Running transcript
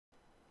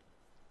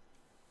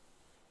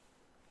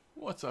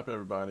What's up,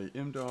 everybody?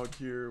 M-Dog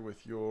here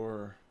with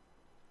your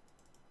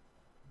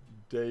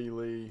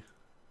daily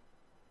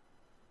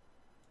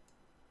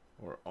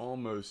or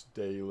almost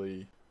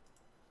daily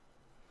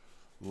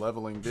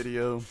leveling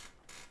video.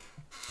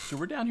 So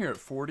we're down here at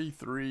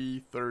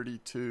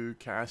 4332,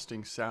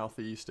 casting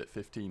southeast at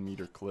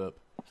 15-meter clip.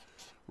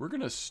 We're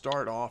going to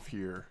start off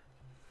here.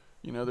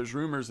 You know, there's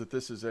rumors that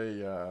this is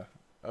a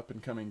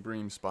up-and-coming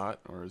bream spot,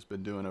 or has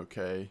been doing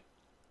okay.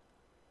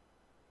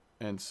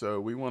 And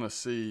so we want to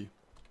see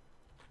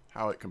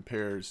how it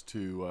compares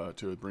to a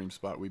bream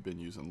spot we've been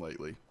using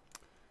lately.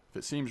 If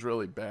it seems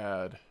really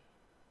bad,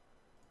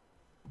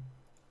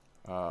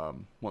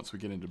 once we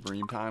get into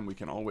bream time, we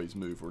can always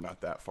move. We're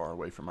not that far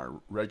away from our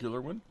regular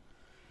one.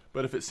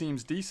 But if it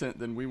seems decent,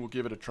 then we will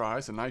give it a try.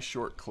 It's a nice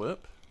short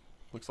clip.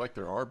 Looks like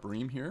there are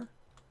bream here.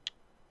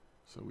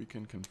 So we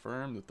can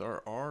confirm that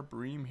there are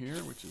bream here,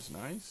 which is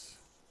nice.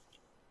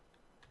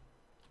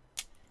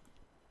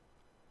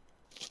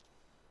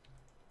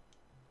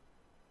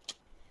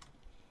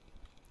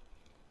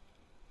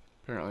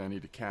 Apparently I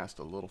need to cast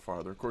a little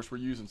farther. Of course, we're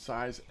using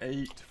size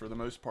 8 for the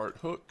most part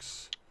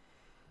hooks.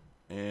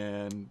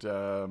 And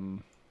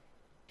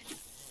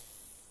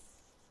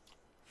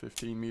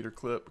 15-meter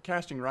clip.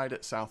 Casting right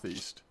at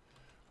southeast.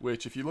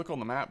 Which, if you look on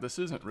the map, this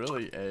isn't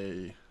really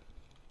a...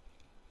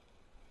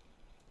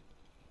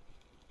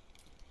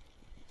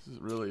 This is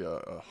really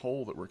a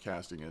hole that we're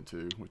casting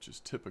into, which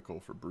is typical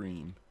for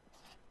bream.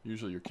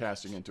 Usually you're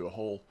casting into a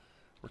hole.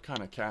 We're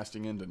kind of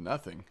casting into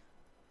nothing.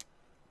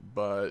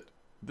 But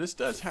this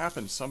does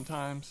happen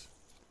sometimes.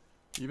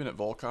 Even at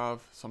Volkov,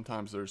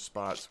 sometimes there's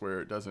spots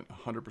where it doesn't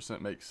 100%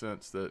 make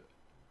sense that,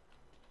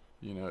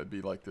 you know, it'd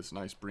be like this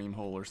nice bream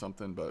hole or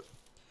something. But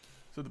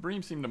so the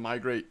bream seem to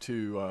migrate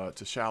to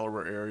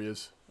shallower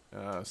areas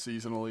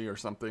seasonally or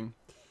something.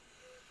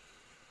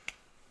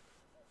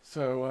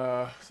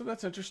 So so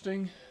that's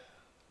interesting.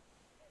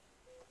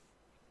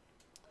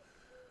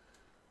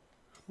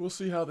 We'll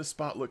see how this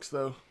spot looks,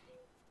 though.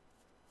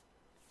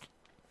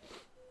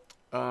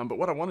 But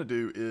what I want to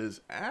do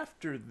is,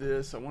 after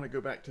this, I want to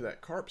go back to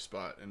that carp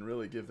spot and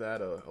really give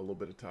that a little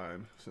bit of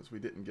time, since we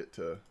didn't get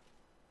to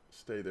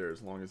stay there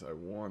as long as I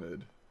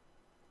wanted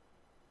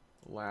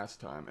last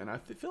time. And I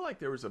feel like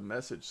there was a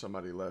message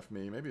somebody left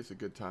me. Maybe it's a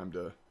good time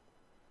to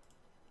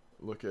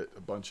look at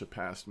a bunch of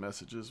past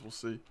messages. We'll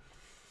see.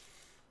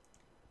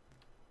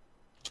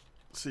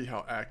 See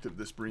how active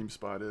this bream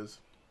spot is.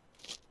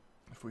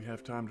 If we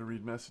have time to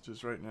read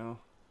messages right now.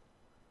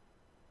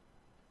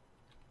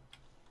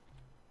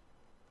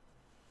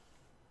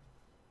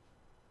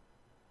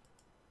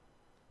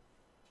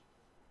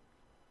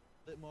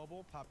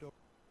 Mobile popped over.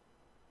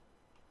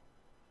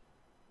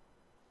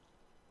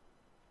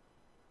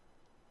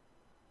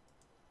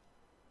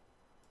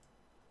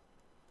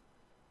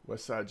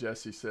 Westside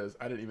Jesse says,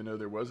 I didn't even know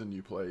there was a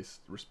new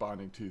place,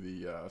 responding to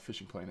the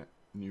Fishing Planet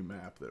new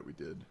map that we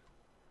did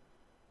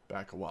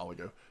back a while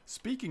ago.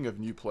 Speaking of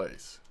new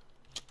place,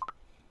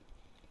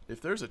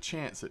 if there's a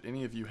chance that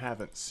any of you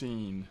haven't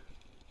seen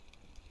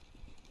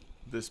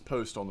this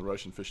post on the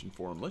Russian Fishing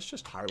Forum, let's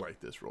just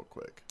highlight this real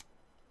quick.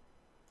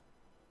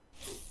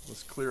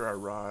 Let's clear our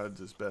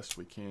rods as best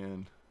we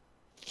can.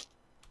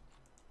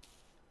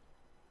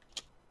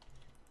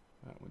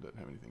 That one doesn't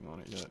have anything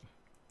on it yet.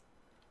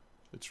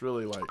 It's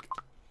really like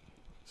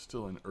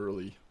still in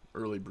early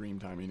bream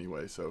time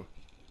anyway, so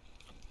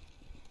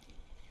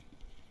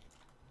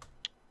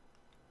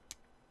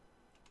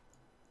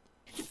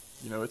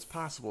you know, it's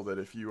possible that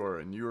if you are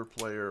a newer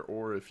player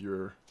or if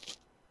you're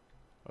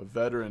a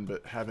veteran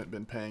but haven't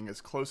been paying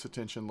as close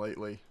attention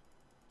lately,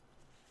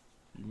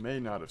 you may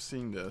not have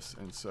seen this,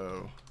 and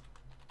so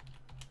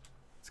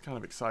it's kind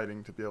of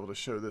exciting to be able to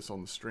show this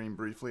on the stream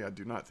briefly. I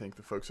do not think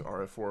the folks at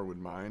RF4 would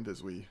mind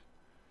as we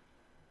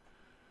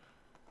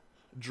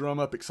drum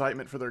up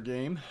excitement for their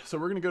game. So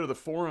we're going to go to the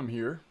forum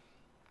here,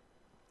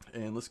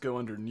 and let's go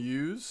under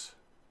news.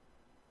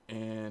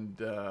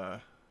 And on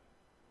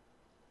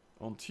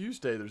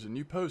Tuesday, there's a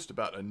new post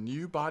about a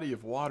new body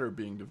of water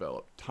being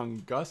developed,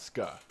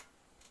 Tunguska.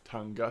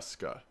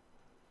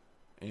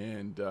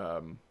 And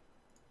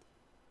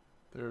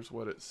there's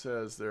what it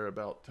says there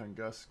about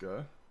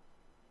Tunguska.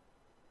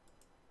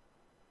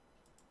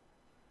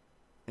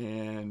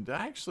 And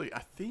actually,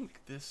 I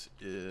think this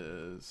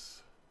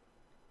is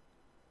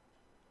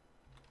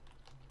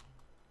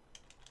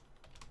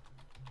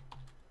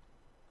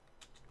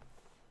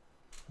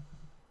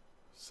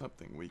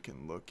something we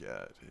can look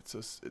at.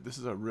 This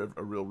is a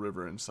real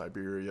river in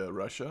Siberia,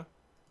 Russia.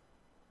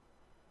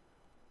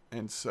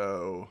 And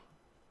so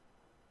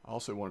I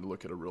also wanted to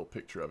look at a real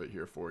picture of it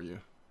here for you.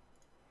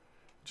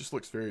 Just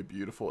looks very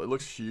beautiful. It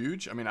looks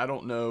huge. I mean, I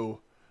don't know,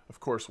 of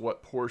course,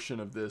 what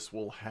portion of this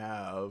will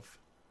have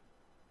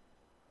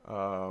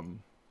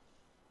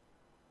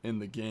in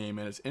the game.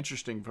 And it's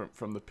interesting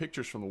from the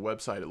pictures from the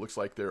website, it looks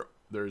like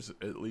there's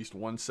at least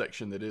one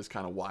section that is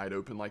kind of wide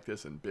open like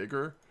this and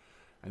bigger,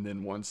 and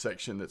then one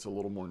section that's a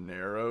little more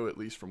narrow, at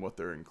least from what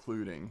they're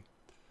including.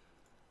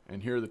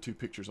 And here are the two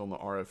pictures on the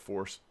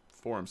RF4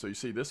 for them. So you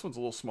see this one's a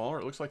little smaller.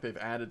 It looks like they've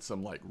added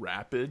some like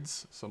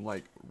rapids, some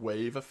like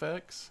wave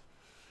effects.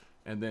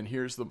 And then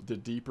here's the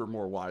deeper,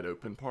 more wide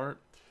open part.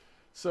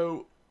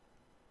 So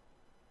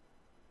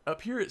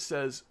up here it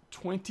says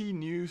 20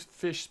 new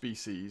fish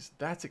species.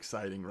 That's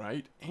exciting,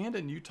 right? And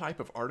a new type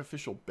of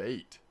artificial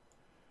bait.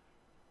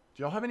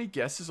 Do y'all have any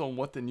guesses on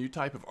what the new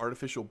type of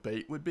artificial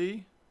bait would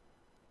be?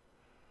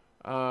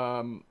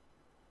 You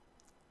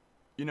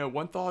know,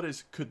 one thought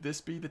is, could this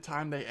be the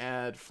time they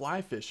add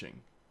fly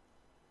fishing?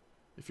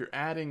 If you're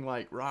adding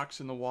like rocks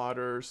in the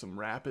water, some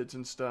rapids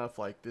and stuff,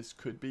 like this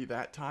could be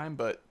that time,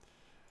 but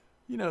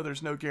you know,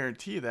 there's no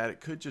guarantee of that.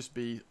 It could just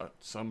be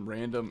some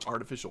random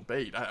artificial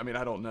bait. I mean,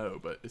 I don't know,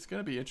 but it's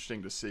going to be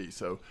interesting to see.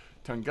 So,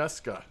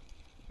 Tunguska,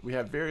 we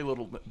have very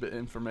little bit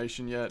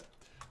information yet.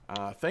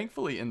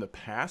 Thankfully, in the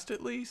past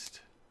at least,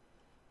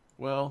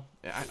 well,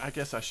 I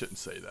guess I shouldn't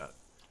say that.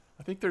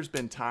 I think there's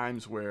been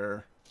times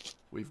where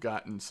we've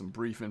gotten some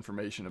brief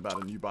information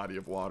about a new body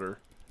of water,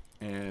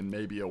 and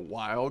maybe a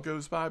while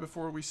goes by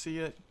before we see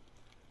it.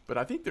 But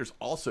I think there's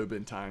also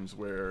been times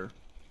where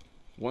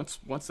once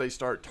they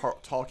start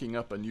talking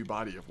up a new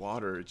body of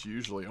water, it's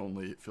usually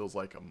only, it feels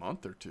like a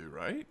month or two,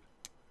 right?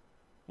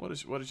 What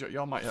is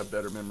y'all might have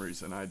better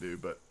memories than I do,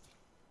 but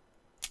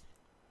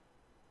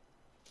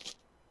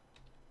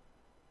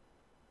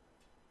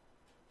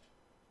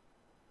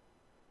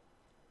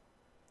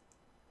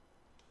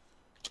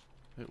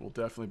it will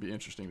definitely be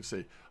interesting to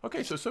see.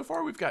 Okay, so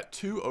far we've got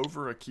 2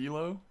 over a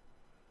kilo,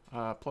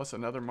 plus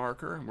another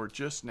marker, and we're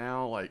just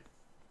now like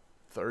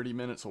 30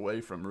 minutes away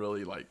from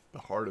really like the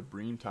heart of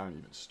bream time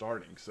even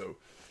starting. So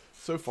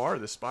far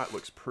this spot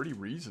looks pretty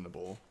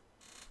reasonable.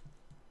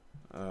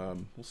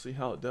 We'll see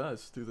how it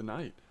does through the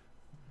night.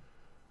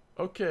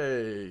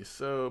 Okay,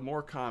 so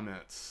more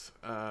comments.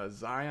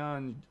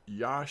 Zion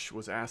Yash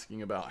was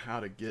asking about how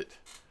to get,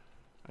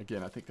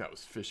 again, I think that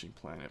was Fishing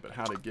Planet, but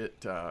how to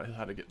get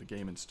the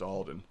game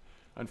installed. And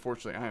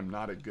unfortunately, I am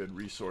not a good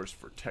resource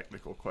for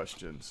technical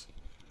questions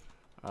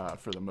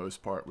for the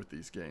most part with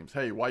these games.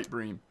 Hey, White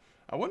Bream.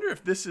 I wonder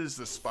if this is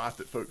the spot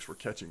that folks were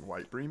catching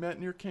white bream at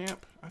near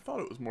camp. I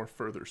thought it was more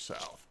further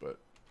south, but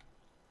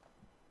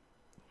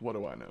what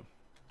do I know?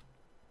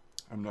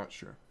 I'm not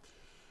sure.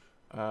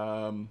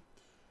 Fareed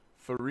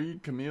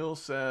Camille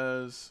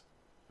says,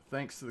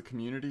 thanks to the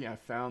community, I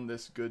found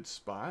this good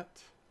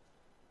spot.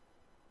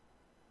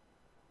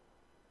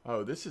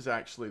 Oh, this is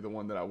actually the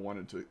one that I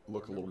wanted to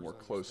look a little more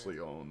closely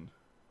on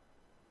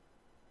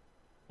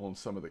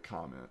some of the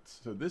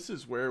comments. So this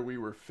is where we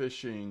were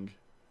fishing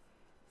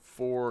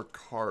for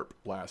carp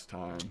last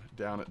time,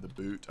 down at the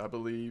boot, I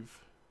believe.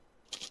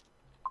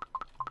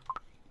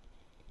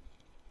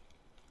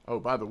 Oh,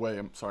 by the way,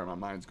 I'm sorry, my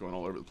mind's going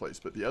all over the place,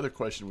 but the other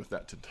question with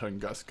that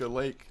Tunguska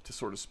Lake to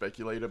sort of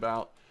speculate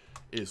about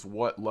is,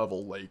 what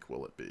level lake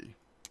will it be?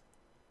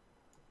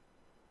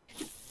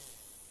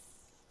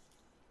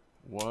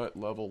 What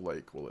level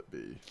lake will it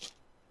be?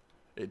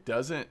 It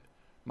doesn't,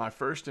 my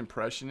first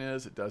impression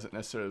is it doesn't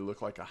necessarily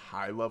look like a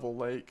high level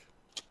lake.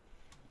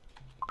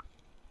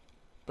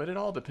 But it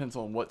all depends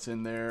on what's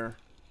in there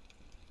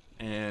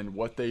and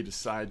what they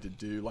decide to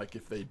do. Like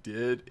if they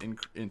did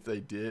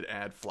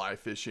add fly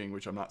fishing,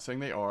 which I'm not saying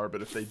they are,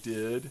 but if they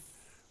did,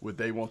 would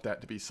they want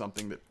that to be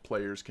something that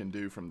players can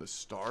do from the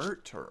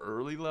start or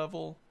early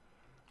level?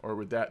 Or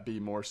would that be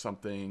more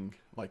something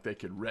like they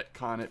could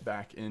retcon it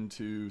back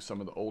into some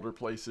of the older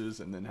places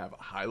and then have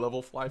a high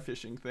level fly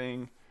fishing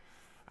thing?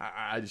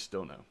 I just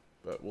don't know,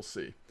 but we'll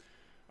see.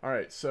 All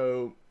right,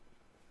 so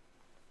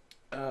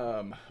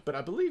but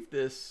I believe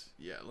this,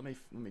 yeah, let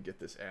me get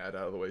this ad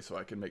out of the way so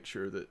I can make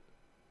sure that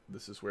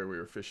this is where we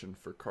were fishing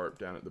for carp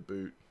down at the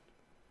boot.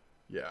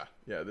 Yeah,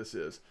 this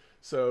is.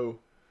 So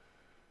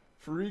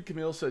Fareed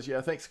Camille says,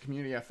 yeah, thanks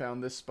community, I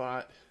found this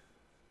spot.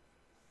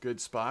 Good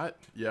spot.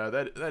 Yeah,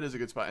 that is a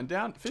good spot. And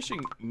down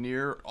fishing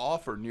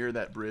off or near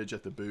that bridge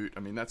at the boot, I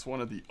mean, that's one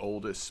of the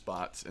oldest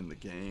spots in the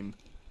game.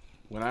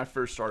 When I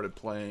first started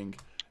playing,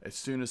 as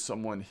soon as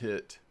someone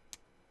hit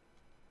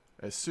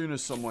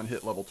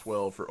level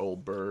 12 for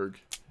Old Berg,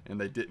 and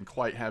they didn't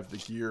quite have the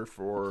gear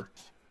for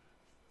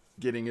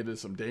getting into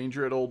some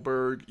danger at Old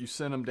Berg, you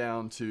sent them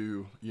down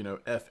to, you know,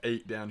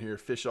 F8 down here,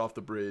 fish off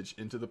the bridge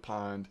into the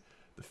pond.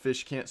 The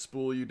fish can't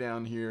spool you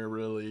down here,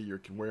 really. You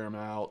can wear them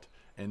out.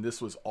 And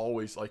this was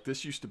always, like,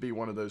 this used to be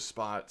one of those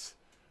spots,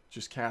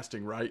 just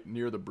casting right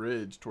near the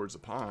bridge towards the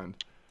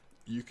pond.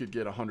 You could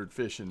get 100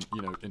 fish in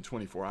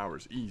 24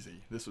 hours,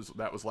 easy.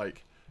 That was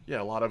like,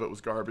 yeah, a lot of it was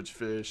garbage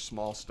fish,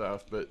 small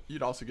stuff, but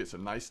you'd also get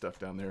some nice stuff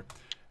down there.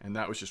 And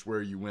that was just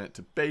where you went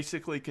to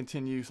basically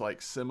continue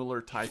like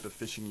similar type of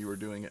fishing you were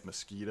doing at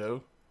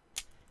Mosquito.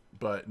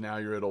 But now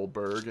you're at Old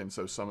Berg, and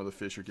so some of the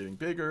fish are getting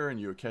bigger,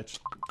 and you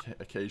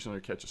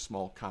occasionally catch a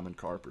small common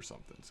carp or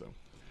something. So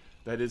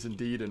that is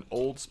indeed an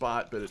old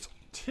spot, but it's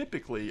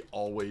typically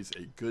always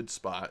a good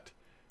spot,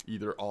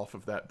 either off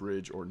of that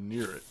bridge or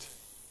near it.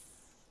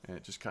 And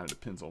it just kind of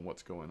depends on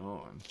what's going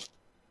on.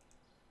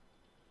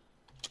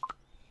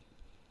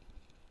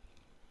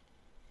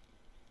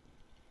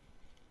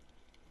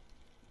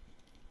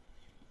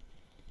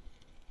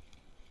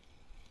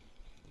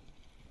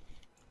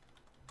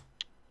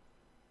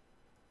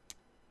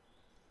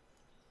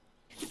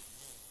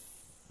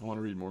 I want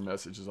to read more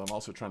messages. I'm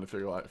also trying to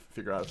figure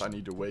out if I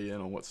need to weigh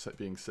in on what's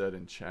being said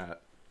in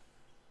chat.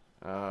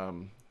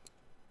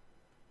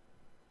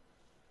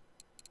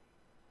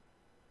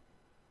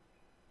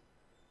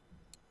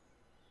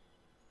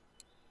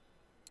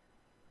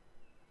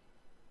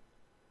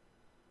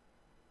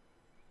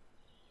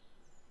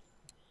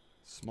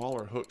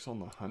 Smaller hooks on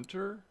the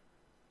Hunter?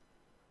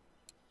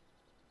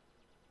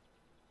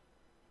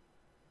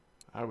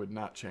 I would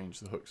not change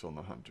the hooks on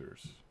the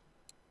Hunters.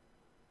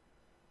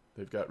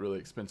 They've got really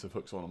expensive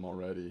hooks on them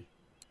already.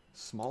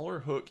 Smaller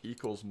hook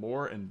equals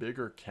more and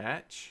bigger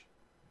catch?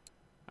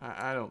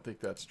 I don't think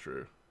that's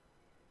true.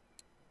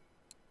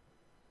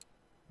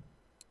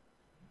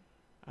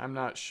 I'm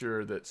not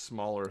sure that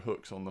smaller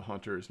hooks on the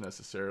Hunter is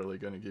necessarily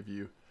going to give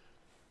you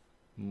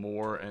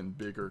more and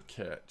bigger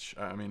catch.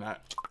 I mean,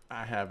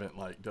 I haven't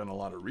like done a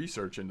lot of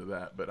research into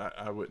that, but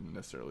I wouldn't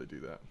necessarily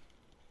do that.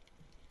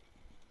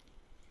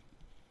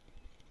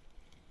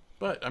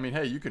 But I mean,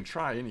 hey, you can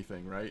try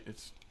anything, right?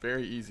 It's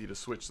very easy to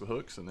switch the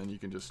hooks, and then you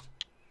can just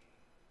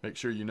make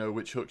sure you know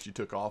which hooks you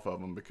took off of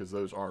them, because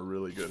those are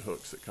really good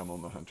hooks that come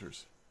on the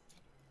Hunters.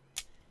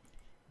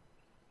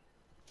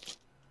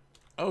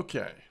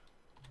 Okay.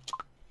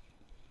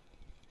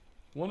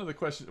 One of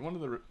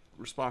the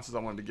responses I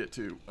wanted to get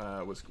to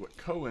was what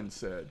Cohen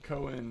said.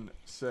 Cohen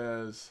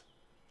says,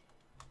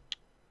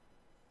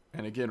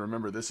 and again,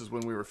 remember, this is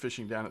when we were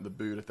fishing down at the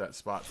boot at that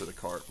spot for the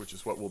carp, which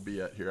is what we'll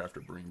be at here after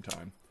bream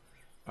time.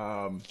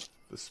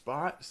 The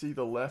spot, see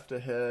the left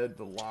ahead,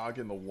 the log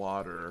in the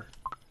water,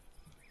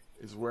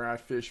 is where I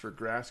fish for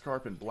grass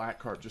carp and black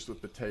carp just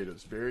with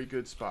potatoes. Very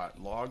good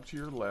spot. Log to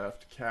your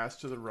left,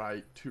 cast to the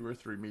right 2 or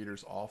 3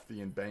 meters off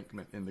the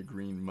embankment in the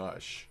green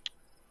mush.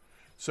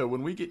 So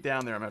when we get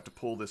down there, I'm going to have to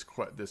pull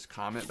this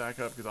comment back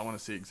up because I want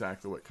to see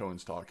exactly what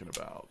Cohen's talking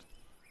about.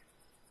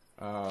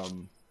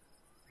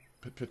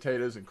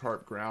 Potatoes and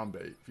carp ground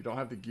bait. If you don't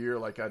have the gear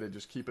like I did,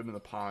 just keep them in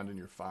the pond and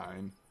you're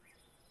fine.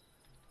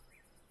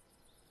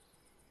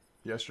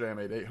 Yesterday I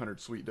made 800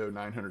 sweet dough,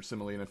 900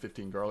 semolina,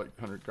 15 garlic,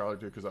 100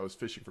 garlic dough because I was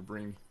fishing for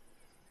bream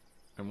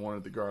and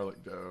wanted the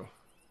garlic dough.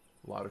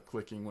 A lot of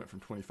clicking, went from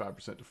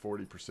 25% to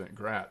 40%.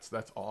 Grats,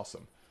 that's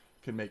awesome.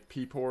 Can make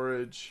pea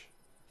porridge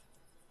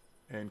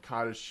and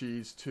cottage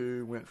cheese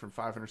too. Went from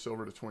 500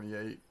 silver to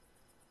 28.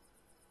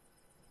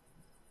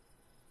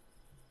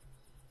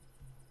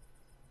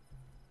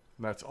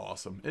 That's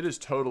awesome. It is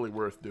totally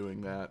worth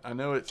doing that. I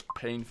know it's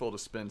painful to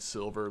spend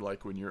silver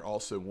like when you're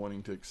also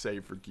wanting to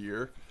save for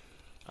gear.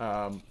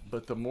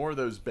 But the more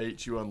those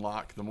baits you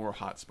unlock, the more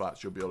hot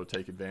spots you'll be able to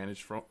take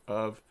advantage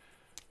of,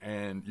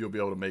 and you'll be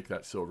able to make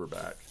that silver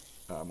back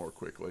more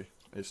quickly.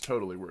 It's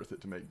totally worth it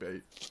to make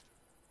bait.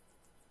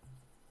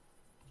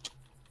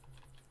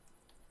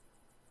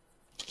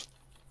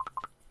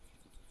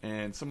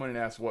 And someone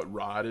asked what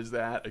rod is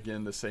that?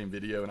 Again, the same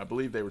video, and I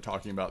believe they were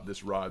talking about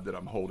this rod that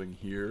I'm holding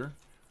here,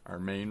 our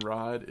main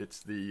rod. It's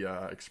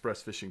the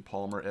Express Fishing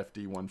Palmer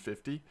FD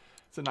 150.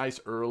 It's a nice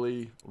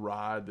early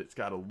rod that's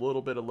got a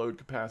little bit of load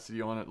capacity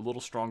on it, a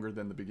little stronger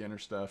than the beginner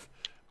stuff,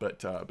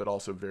 but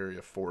also very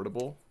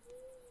affordable.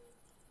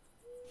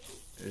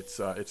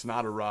 It's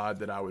not a rod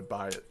that I would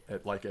buy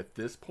at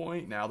this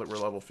point. Now that we're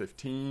level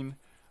 15,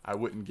 I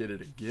wouldn't get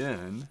it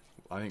again.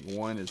 I think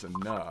one is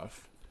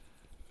enough,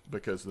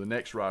 because the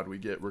next rod we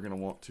get, we're going to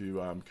want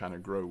to kind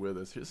of grow with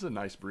us. This is a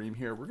nice bream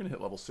here. We're going to hit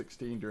level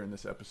 16 during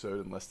this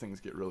episode unless things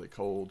get really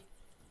cold.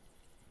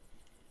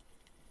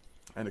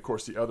 And of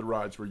course, the other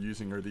rods we're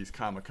using are these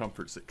Kama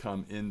Comforts that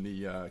come in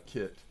the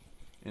kit,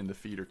 in the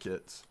feeder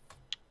kits.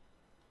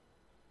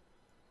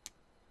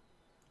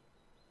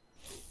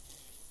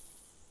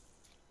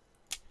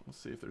 Let's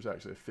see if there's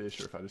actually a fish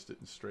or if I just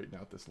didn't straighten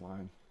out this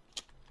line.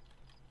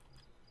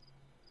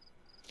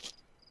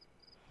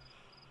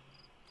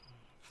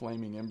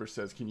 Flaming Ember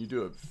says, can you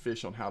do a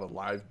fish on how to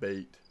live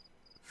bait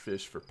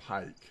fish for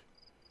pike?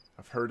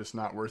 I've heard it's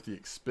not worth the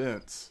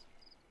expense.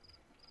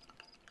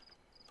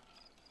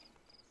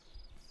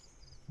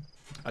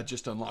 I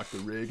just unlocked the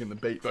rig and the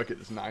bait bucket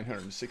is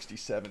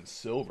 967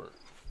 silver.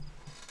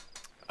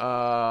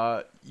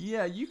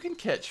 Yeah, you can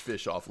catch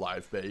fish off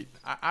live bait.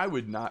 I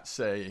would not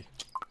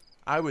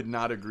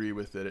agree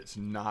with it. It's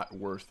not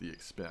worth the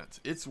expense.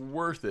 It's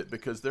worth it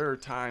because there are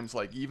times,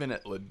 like even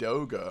at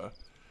Ladoga,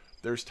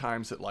 there's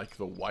times that like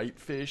the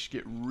whitefish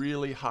get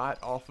really hot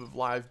off of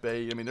live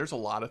bait. I mean, there's a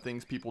lot of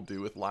things people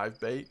do with live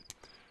bait.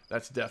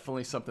 That's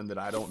definitely something that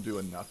I don't do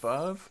enough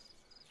of.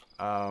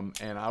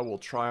 And I will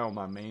try on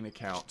my main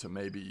account to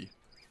maybe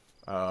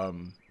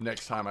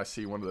next time I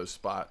see one of those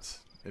spots,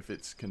 if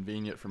it's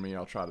convenient for me,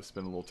 I'll try to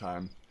spend a little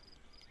time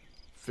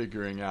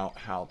figuring out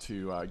how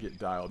to get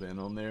dialed in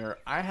on there.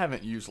 I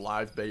haven't used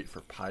live bait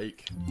for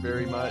pike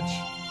very much.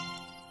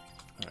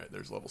 All right,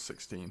 there's level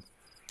 16.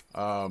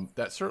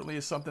 That certainly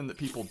is something that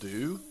people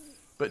do,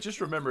 but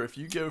just remember, if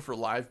you go for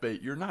live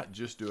bait, you're not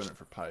just doing it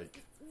for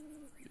pike.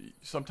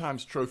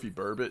 Sometimes trophy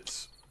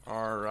burbots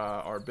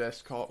are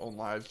best caught on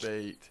live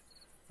bait.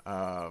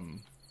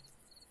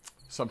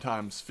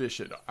 Sometimes fish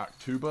at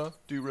Octuba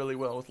do really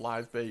well with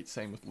live bait.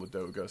 Same with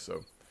Ladoga.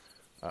 So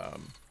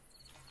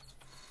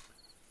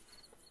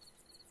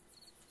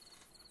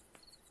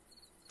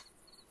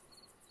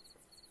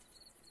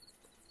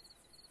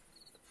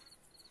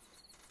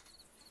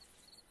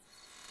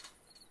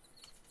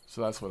So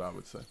that's what I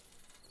would say.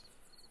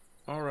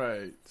 All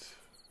right.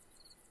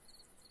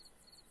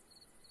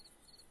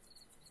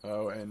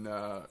 Oh, and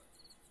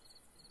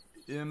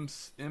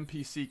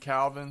MPC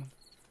Calvin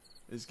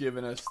is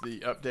giving us the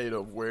update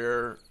of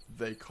where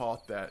they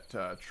caught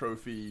that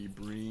trophy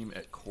bream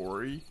at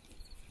Corey,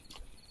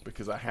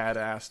 because I had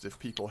asked if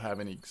people have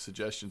any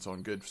suggestions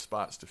on good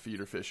spots to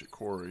feeder fish at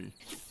Corey.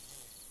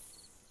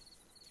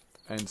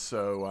 And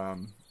so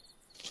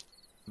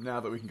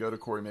now that we can go to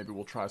Corey, maybe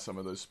we'll try some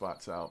of those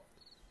spots out.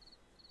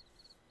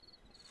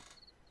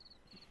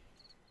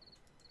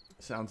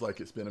 Sounds like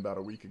it's been about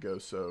a week ago,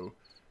 so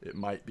it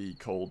might be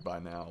cold by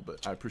now,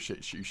 but I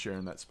appreciate you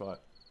sharing that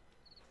spot.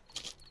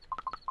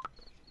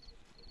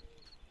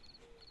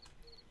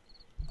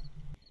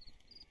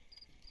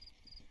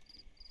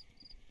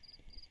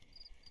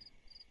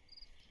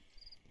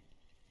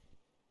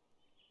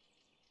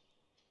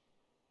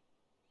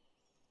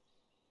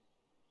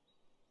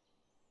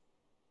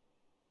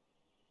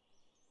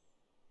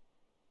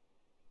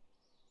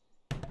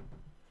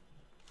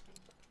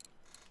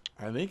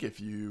 I think if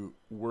you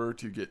were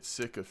to get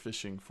sick of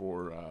fishing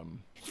for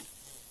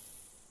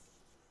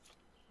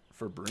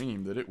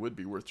bream, that it would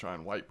be worth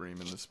trying white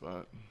bream in this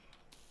spot.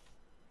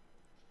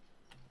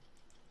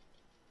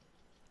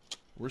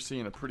 We're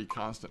seeing a pretty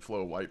constant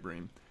flow of white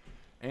bream.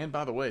 And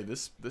by the way,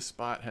 this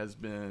spot has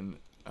been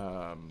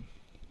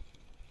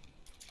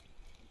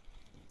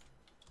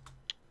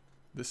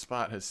this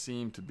spot has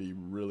seemed to be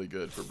really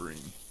good for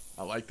bream.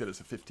 I like that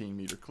it's a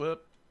 15-meter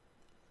clip.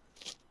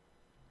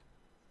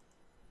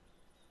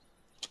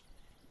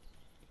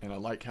 And I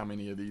like how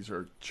many of these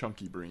are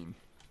chunky bream.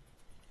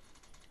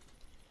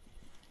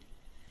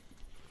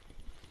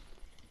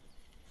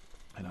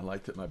 And I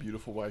like that my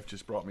beautiful wife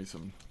just brought me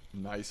some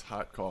nice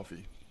hot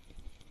coffee.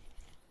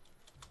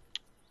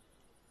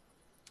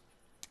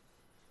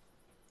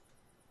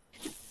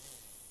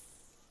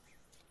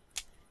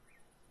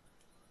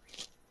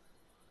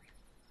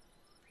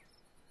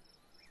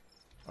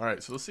 All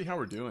right, so let's see how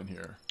we're doing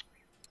here.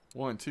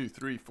 1, 2,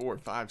 3, 4,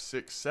 5,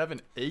 6,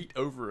 7, 8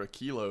 over a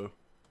kilo.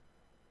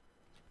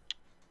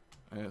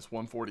 And it's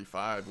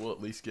 145. We'll at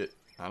least get,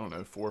 I don't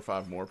know, 4 or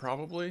 5 more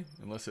probably,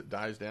 unless it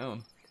dies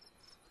down.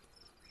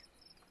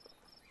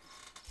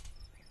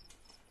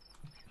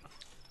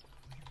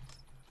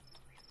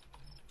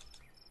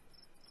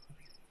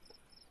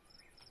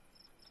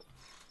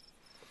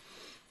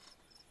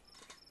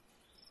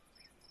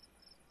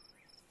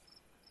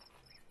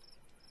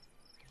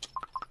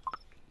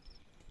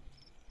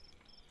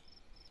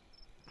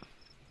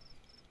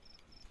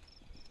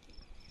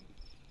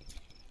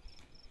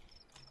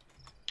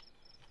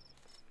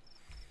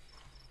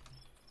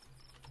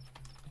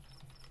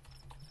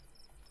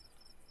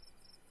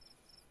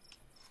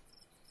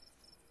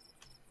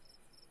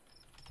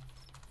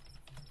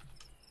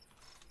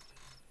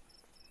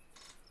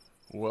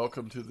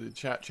 Welcome to the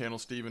chat channel,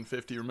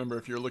 Steven50. Remember,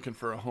 if you're looking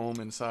for a home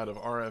inside of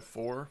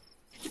RF4,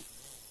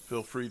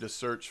 feel free to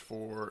search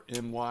for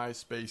MY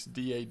space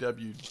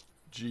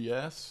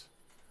DAWGS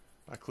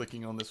by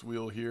clicking on this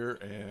wheel here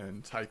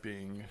and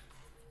typing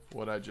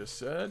what I just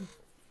said.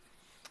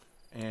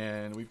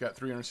 And we've got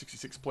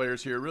 366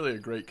 players here. Really a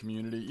great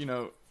community. You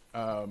know,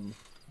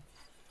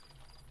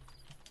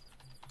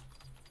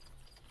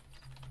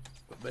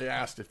 they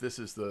asked if this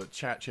is the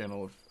chat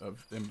channel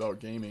of M-Dog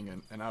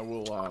Gaming, and I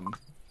will...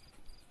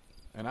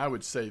 And I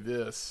would say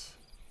this,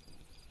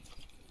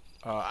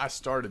 I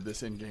started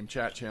this in-game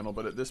chat channel,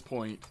 but at this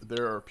point,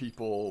 there are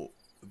people,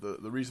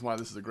 the reason why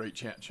this is a great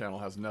chat channel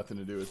has nothing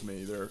to do with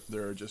me.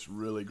 There are just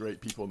really great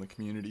people in the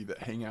community that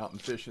hang out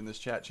and fish in this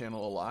chat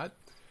channel a lot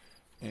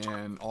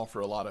and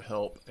offer a lot of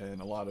help and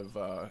a lot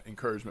of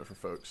encouragement for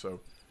folks. So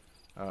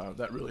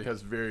that really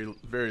has very,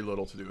 very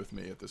little to do with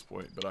me at this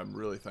point, but I'm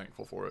really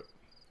thankful for it.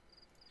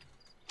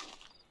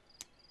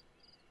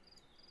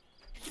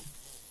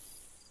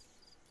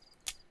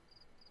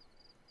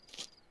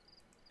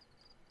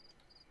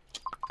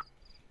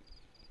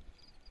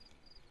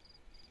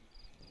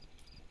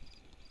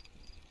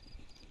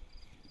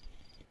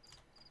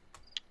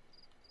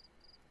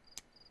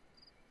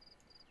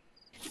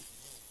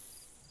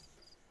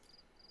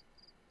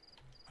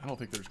 I don't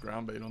think there's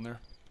ground bait on there.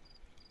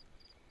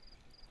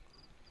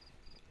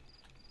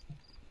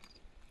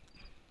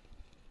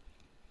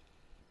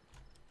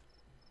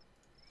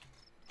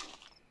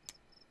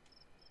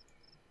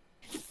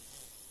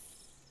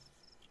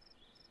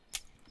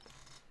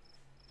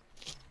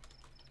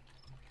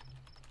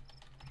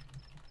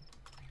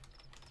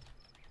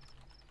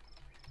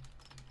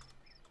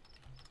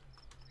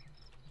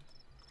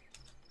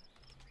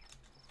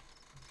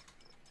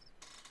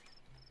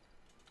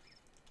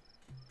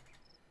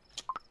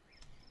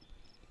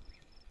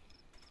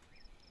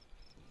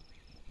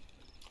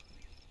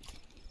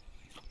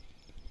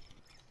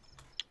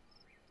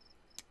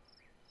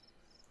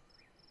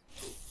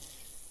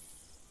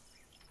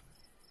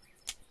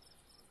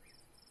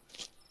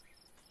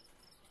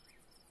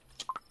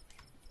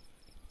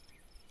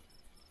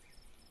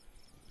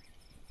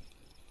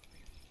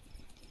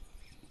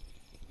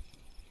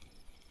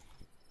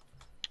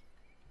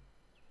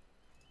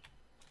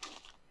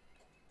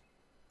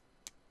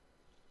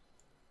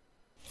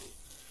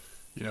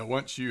 You know,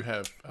 once you've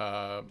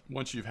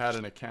had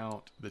an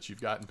account that you've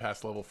gotten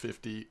past level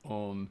 50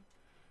 on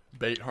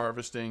bait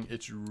harvesting,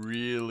 it's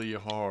really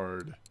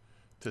hard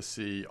to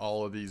see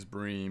all of these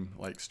bream,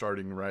 like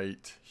starting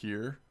right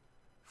here,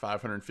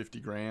 550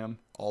 gram,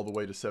 all the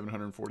way to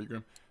 740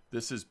 gram.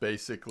 This is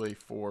basically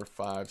 4,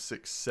 5,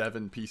 6,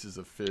 7 pieces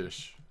of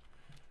fish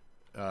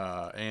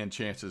and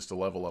chances to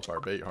level up our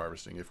bait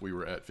harvesting if we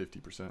were at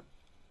 50%.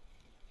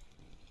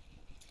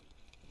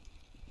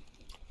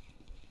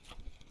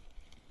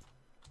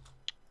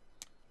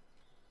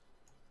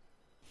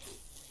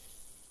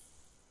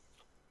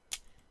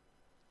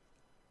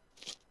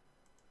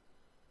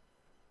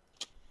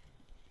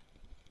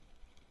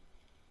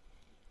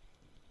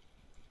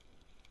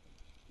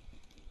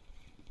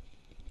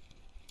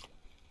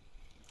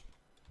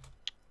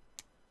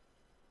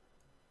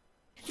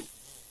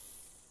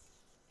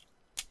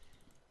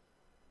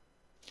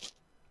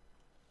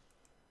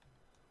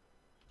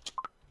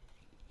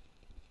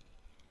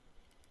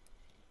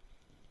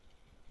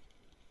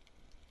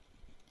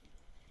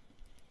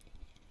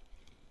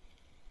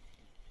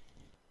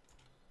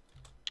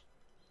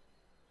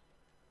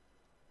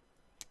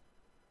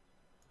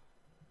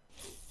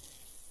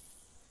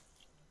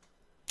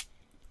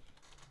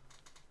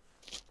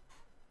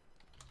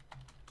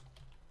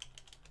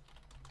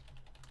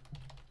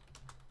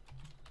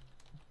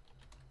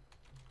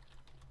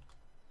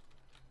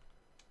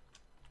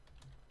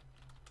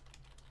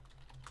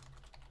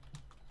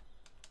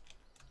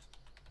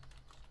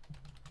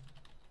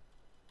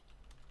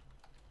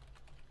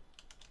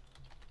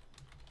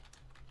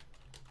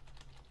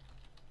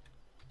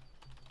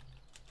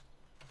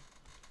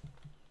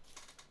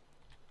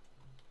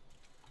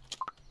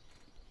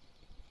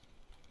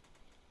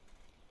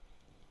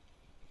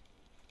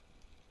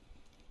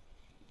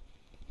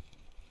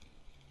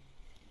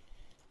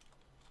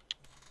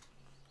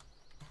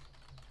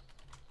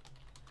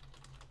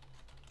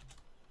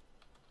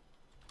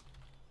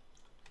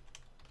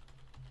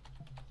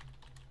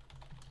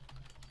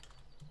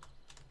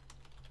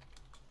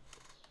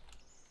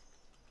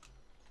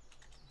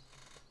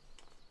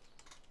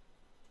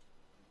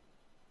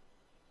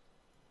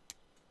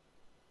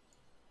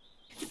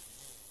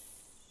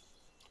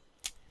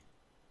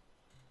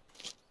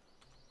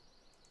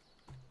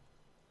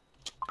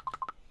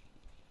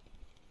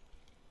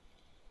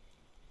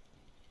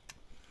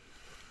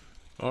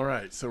 All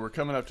right, so we're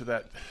coming up to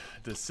that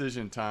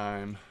decision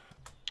time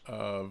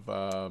of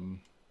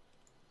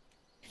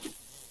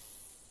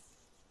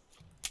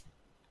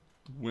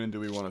when do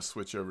we want to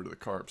switch over to the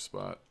carp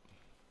spot.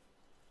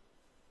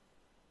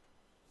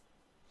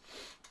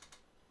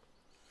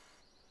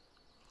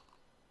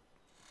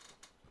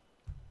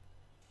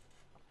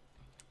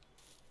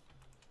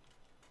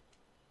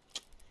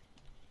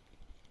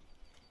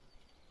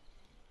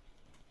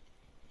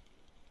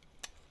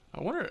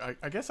 I wonder,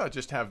 I guess I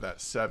just have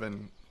that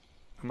 7.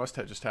 I must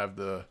have just have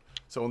the,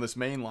 so on this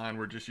main line,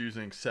 we're just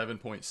using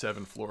 7.7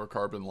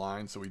 fluorocarbon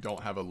line, so we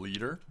don't have a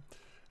leader.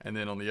 And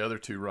then on the other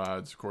 2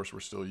 rods, of course,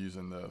 we're still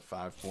using the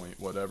 5 point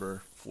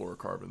whatever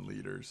fluorocarbon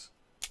leaders.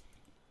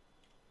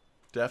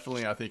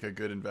 Definitely, I think, a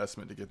good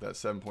investment to get that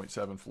 7.7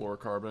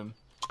 fluorocarbon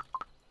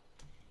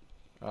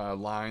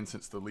line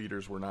since the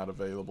leaders were not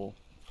available.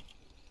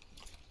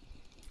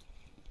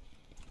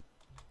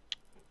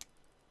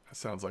 That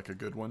sounds like a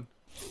good one.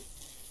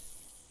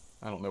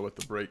 I don't know what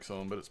the brake's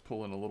on, but it's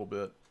pulling a little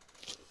bit.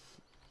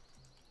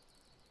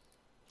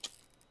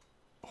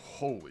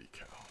 Holy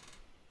cow.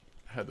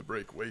 I had the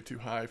brake way too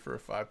high for a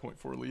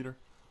 5.4 liter.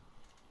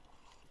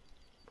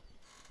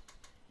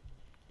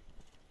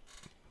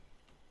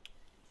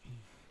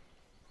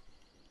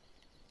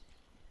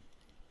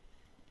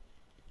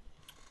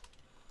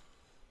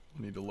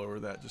 I need to lower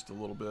that just a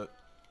little bit.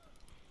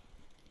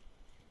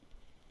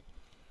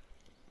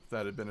 If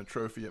that had been a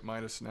trophy, it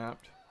might have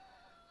snapped.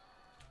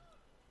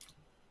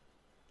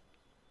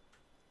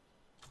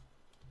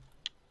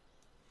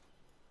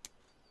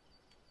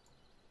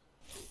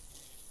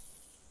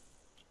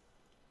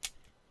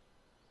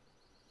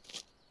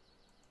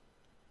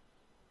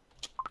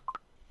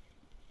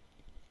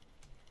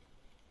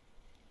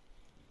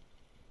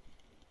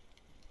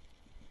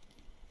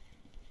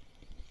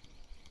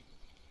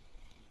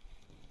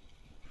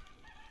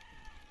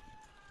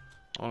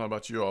 I don't know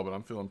about you all, but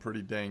I'm feeling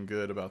pretty dang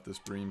good about this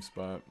bream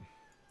spot.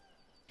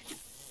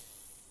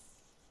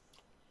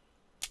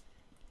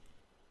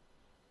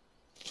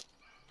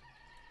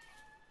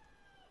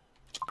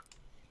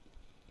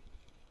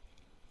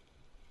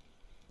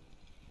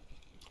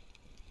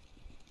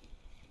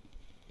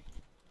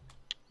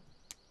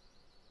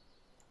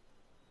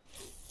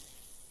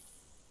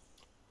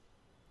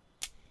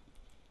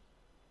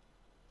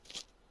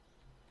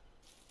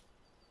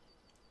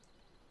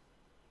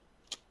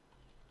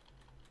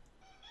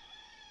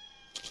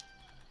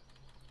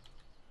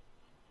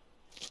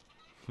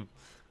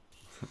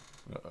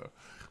 Uh-oh.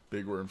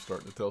 Big worm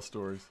starting to tell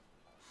stories.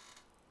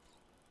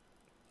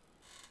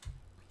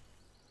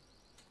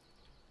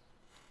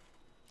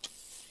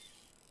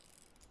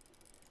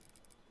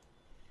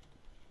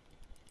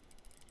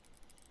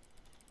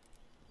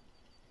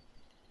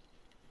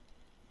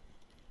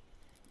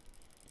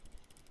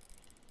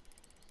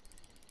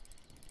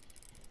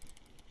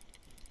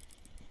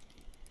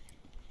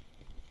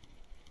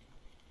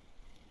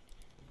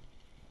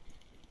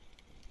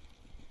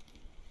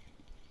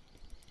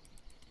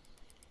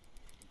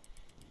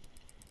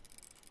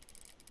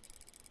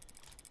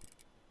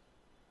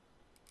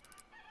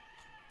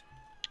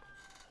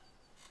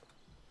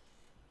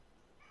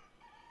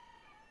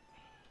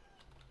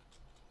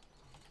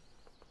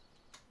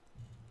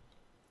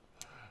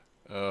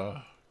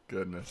 Oh,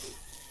 goodness.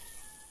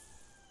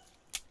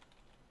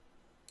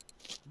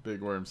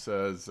 Big Worm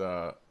says,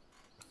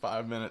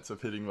 5 minutes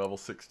of hitting level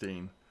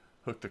 16.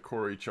 Hooked a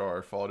Cory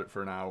char, fought it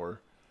for an hour.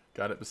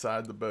 Got it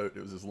beside the boat.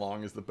 It was as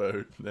long as the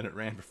boat. Then it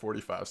ran for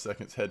 45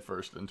 seconds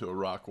headfirst into a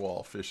rock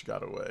wall. Fish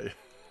got away.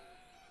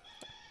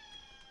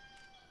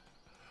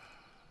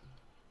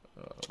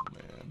 Oh,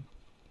 man.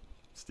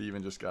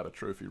 Steven just got a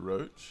trophy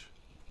roach.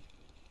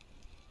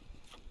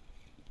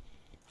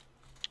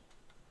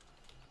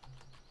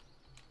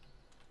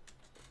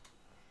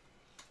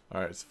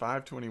 Alright, it's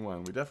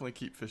 5:21. We definitely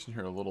keep fishing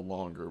here a little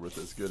longer with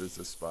as good as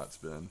this spot's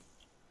been.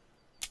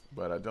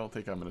 But I don't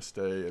think I'm going to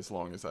stay as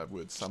long as I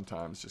would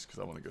sometimes just because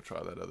I want to go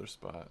try that other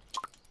spot.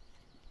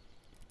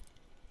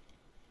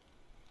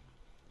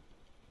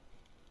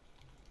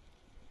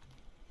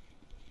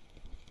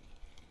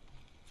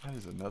 That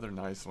is another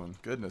nice one.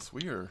 Goodness,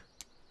 we are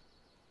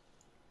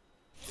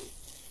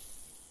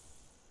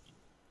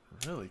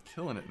really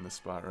killing it in this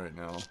spot right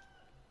now.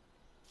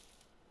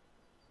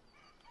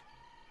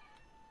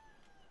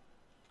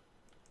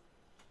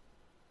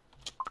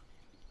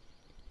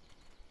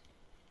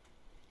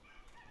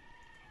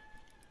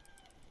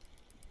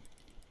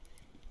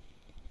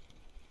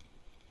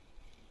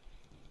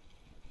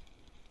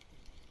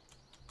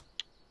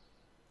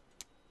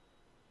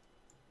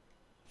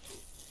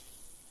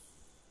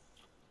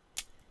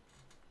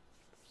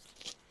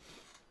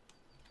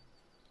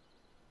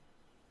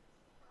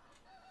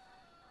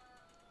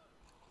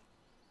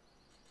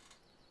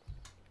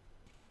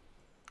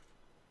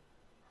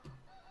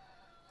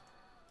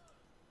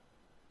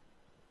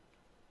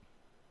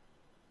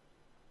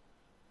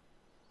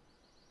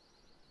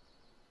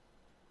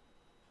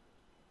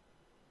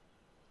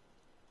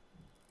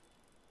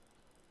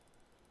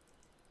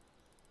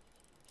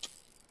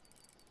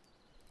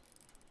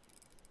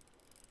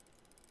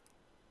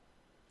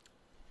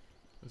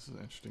 This is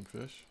an interesting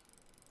fish.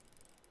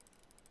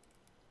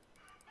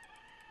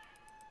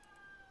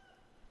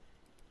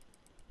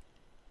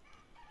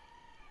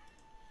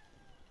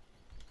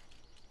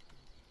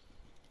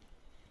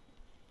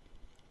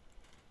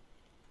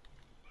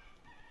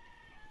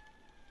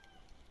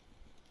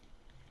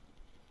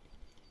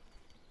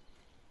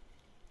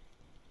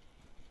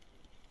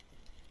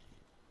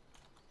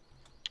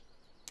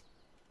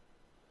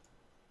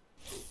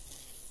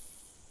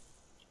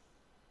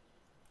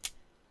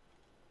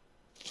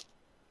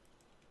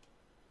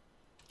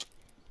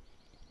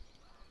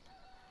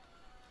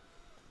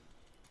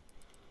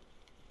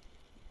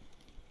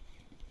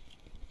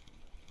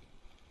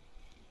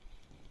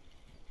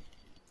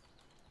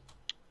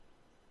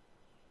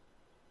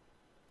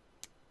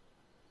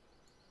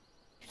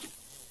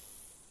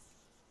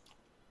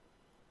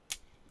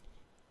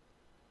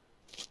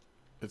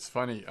 It's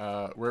funny,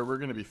 where we're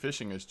going to be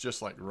fishing is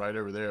just like right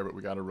over there, but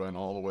we got to run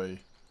all the way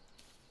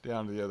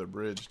down to the other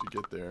bridge to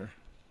get there.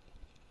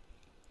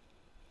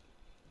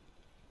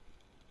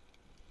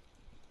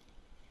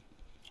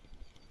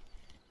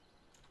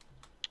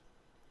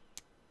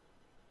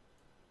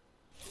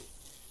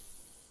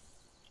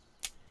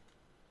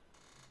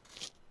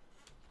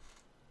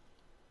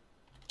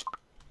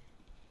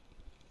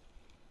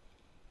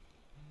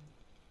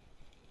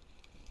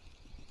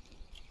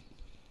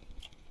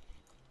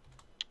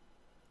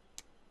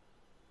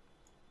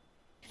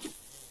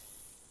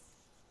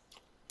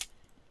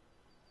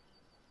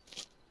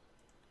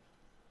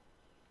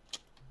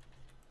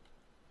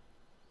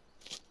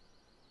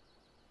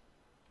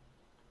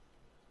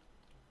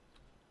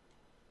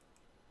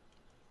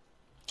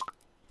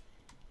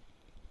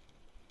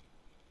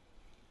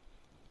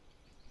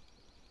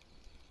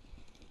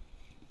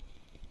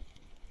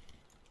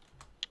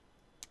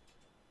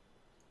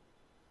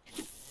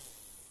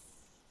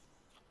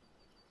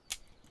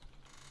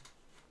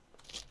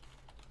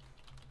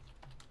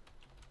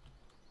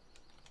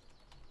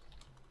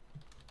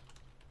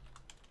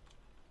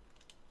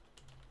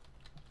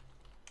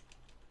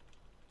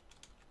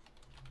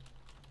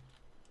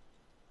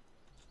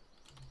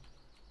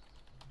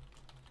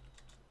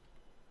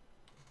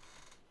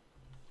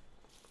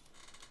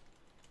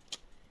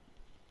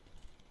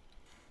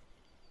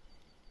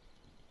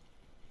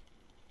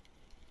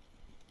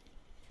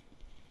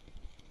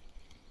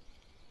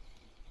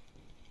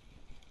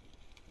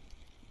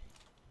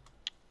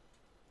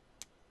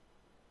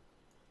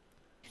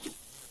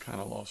 Kind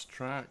of lost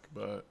track,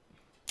 but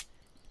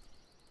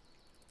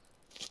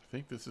I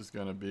think this is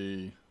going to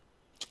be,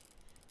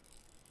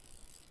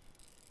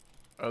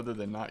 other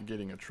than not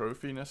getting a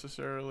trophy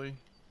necessarily,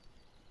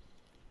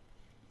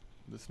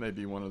 this may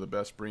be one of the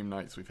best Bream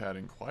nights we've had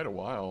in quite a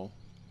while.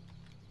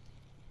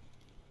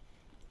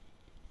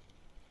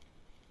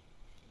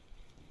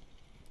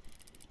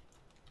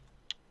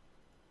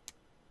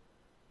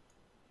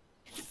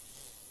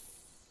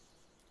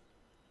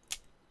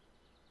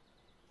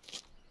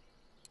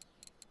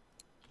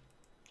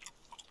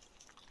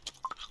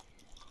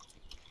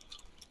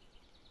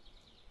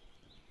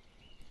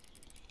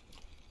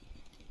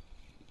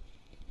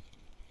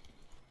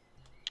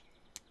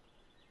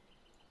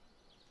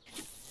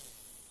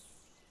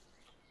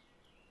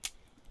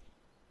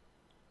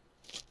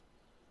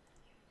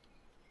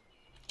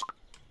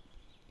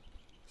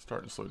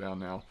 starting to slow down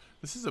now.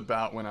 This is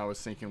about when I was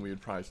thinking we would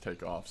probably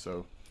take off.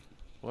 So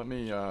let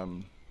me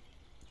what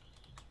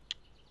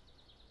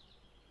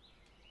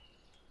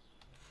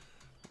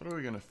are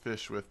we gonna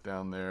fish with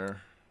down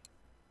there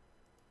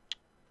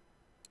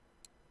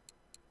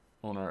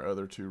on our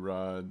other two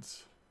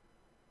rods?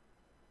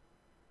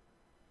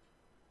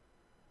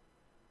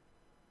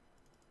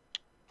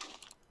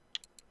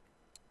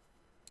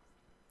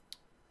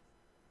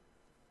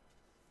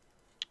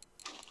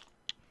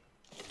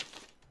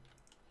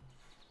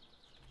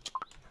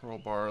 Pearl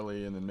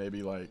barley, and then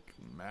maybe like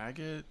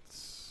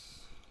maggots.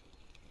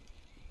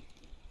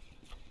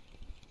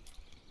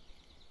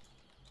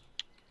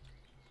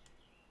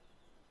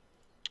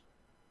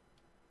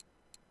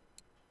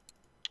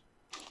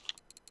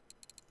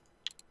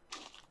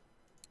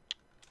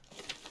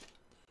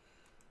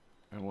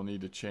 And we'll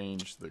need to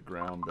change the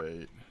ground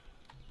bait.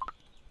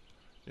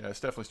 Yeah, it's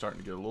definitely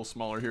starting to get a little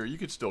smaller here. You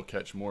could still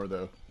catch more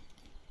though.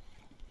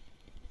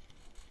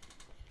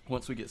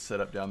 Once we get set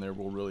up down there,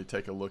 we'll really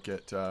take a look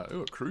at,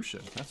 ooh, a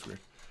crucian. That's weird.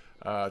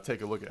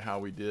 Take a look at how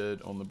we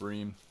did on the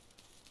Bream.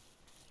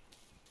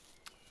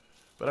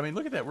 But I mean,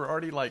 look at that. We're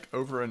already like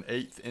over an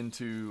eighth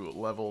into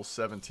level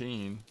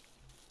 17.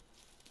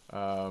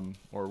 Or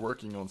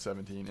working on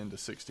 17 into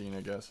 16,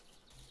 I guess.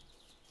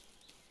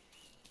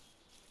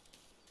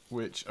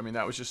 Which, I mean,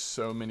 that was just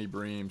so many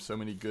Bream, so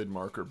many good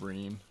marker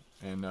Bream.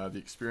 And the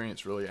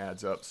experience really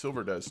adds up.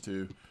 Silver does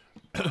too.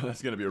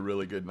 That's going to be a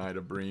really good night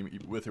of Bream,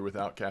 with or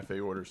without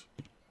cafe orders.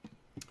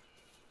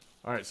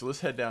 Alright, so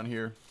let's head down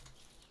here.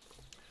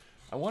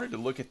 I wanted to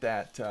look at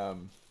that. I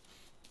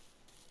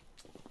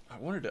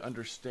wanted to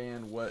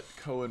understand what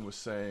Cohen was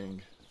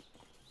saying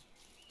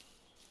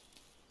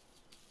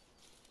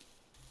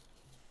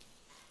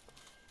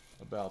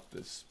about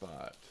this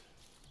spot.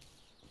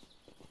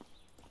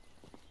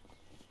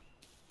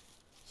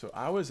 So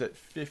I was at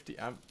 50.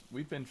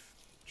 We've been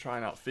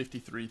trying out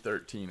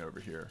 53.13 over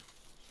here,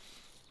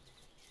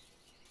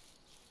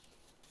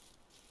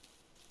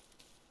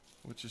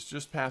 which is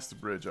just past the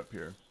bridge up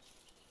here.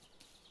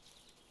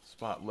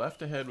 Spot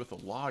left ahead with a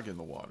log in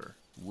the water.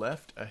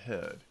 Left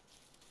ahead.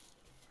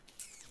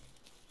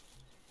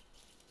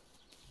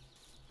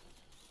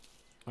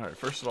 Alright,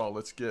 first of all,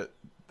 let's get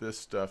this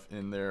stuff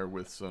in there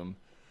with some...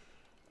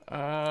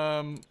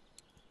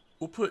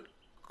 we'll put...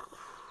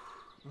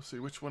 Let's see,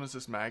 which one is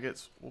this?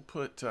 Maggots? We'll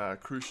put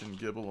crucian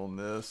gibble on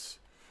this.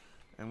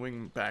 And we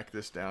can back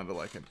this down to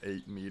like an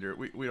 8 meter.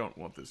 We don't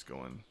want this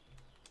going...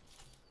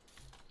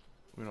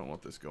 We don't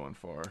want this going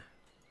far.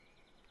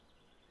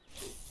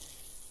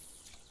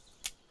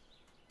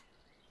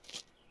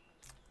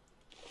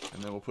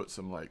 And then we'll put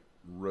some like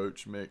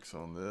roach mix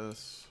on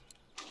this.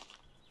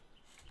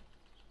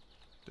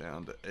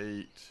 Down to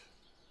 8.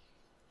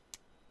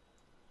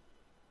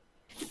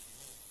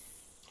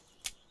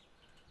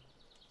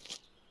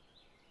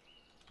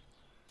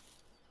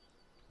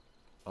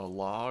 A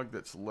log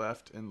that's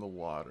left in the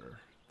water.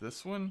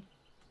 This one?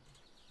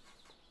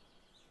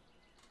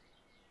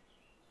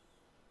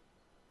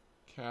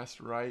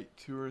 Cast right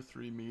 2 or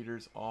 3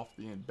 meters off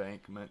the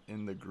embankment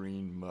in the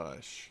green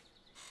mush.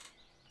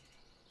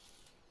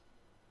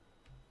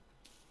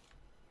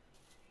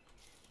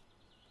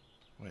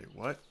 Wait,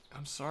 what?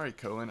 I'm sorry,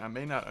 Cohen. I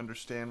may not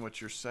understand what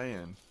you're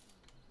saying.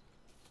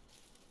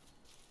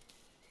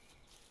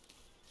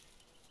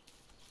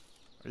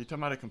 Are you talking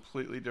about a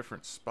completely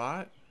different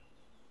spot?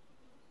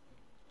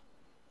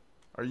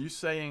 Are you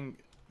saying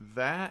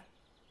that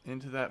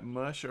into that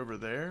mush over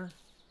there?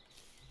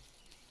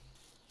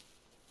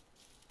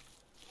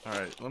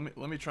 Alright,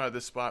 let me try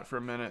this spot for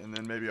a minute, and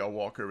then maybe I'll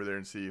walk over there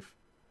and see if...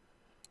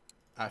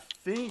 I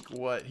think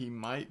what he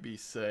might be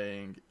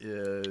saying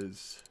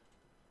is...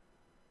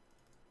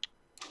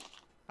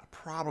 I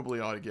probably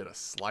ought to get a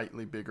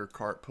slightly bigger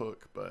carp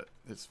hook, but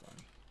it's fine.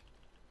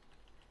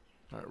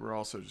 Alright, we're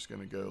also just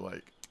going to go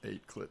like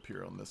 8 clip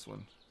here on this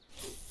one.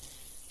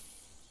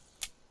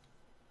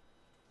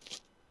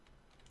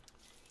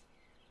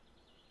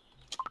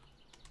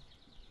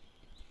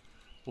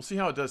 We'll see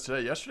how it does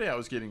today. Yesterday I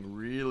was getting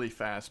really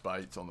fast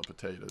bites on the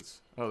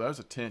potatoes. Oh, that was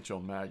a tench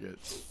on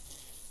maggots.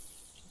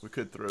 We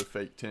could throw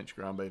fake tench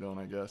ground bait on,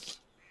 I guess.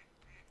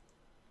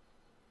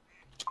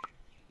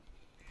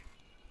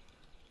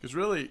 Because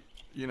really,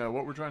 you know,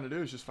 what we're trying to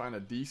do is just find a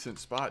decent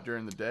spot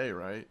during the day,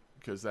 right?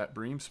 Because that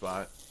Bream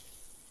spot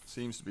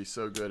seems to be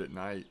so good at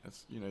night.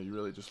 That's, you know, you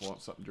really just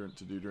want something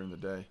to do during the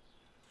day.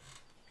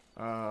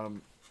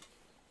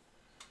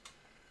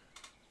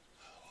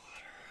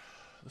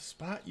 The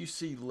spot you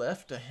see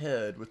left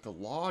ahead with the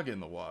log in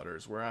the water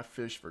is where I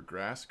fish for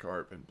grass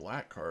carp and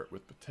black carp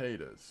with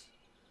potatoes.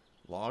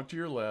 Log to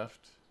your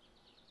left,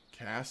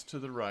 cast to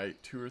the right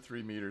 2 or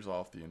 3 meters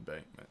off the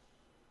embankment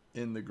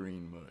in the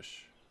green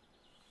mush.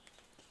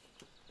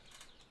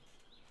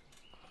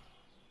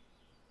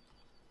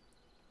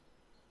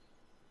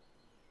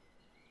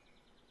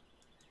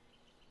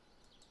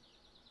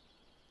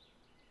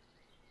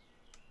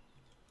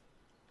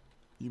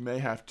 You may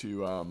have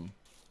to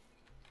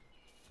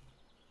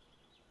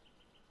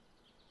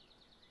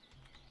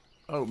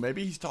Oh,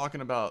 maybe he's talking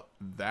about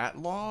that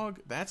log?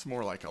 That's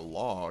more like a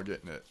log,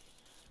 isn't it?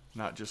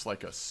 Not just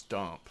like a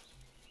stump.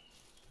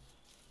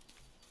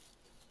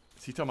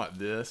 Is he talking about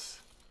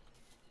this?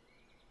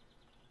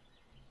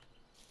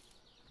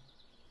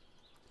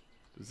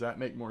 Does that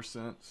make more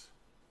sense?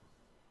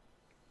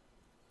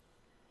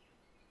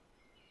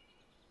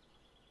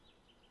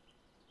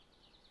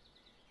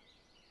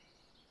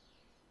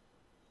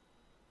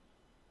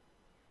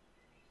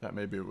 That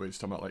may be what he's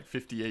talking about, like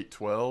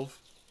 5812.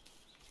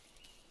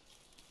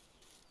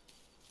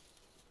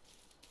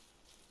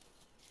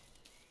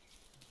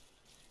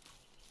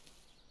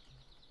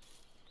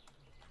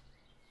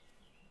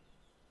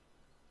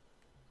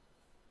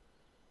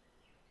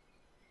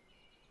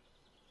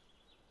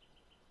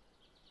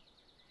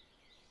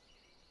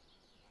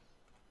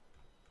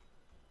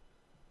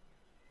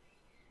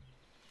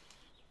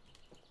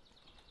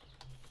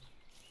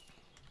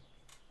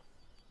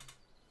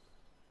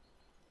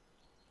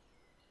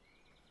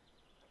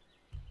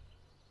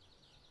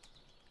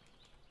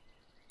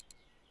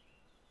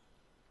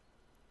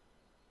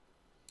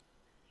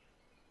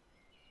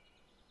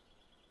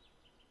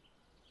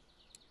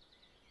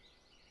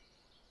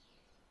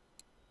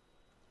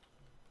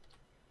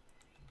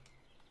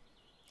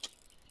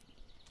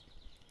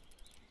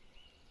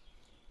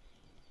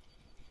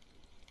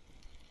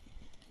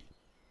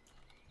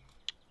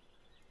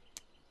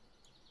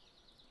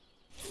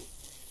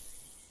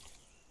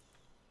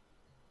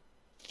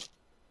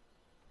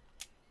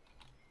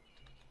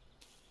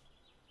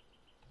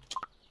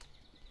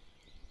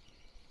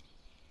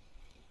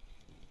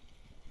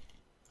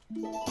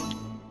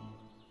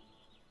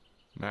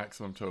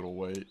 Maximum total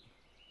weight.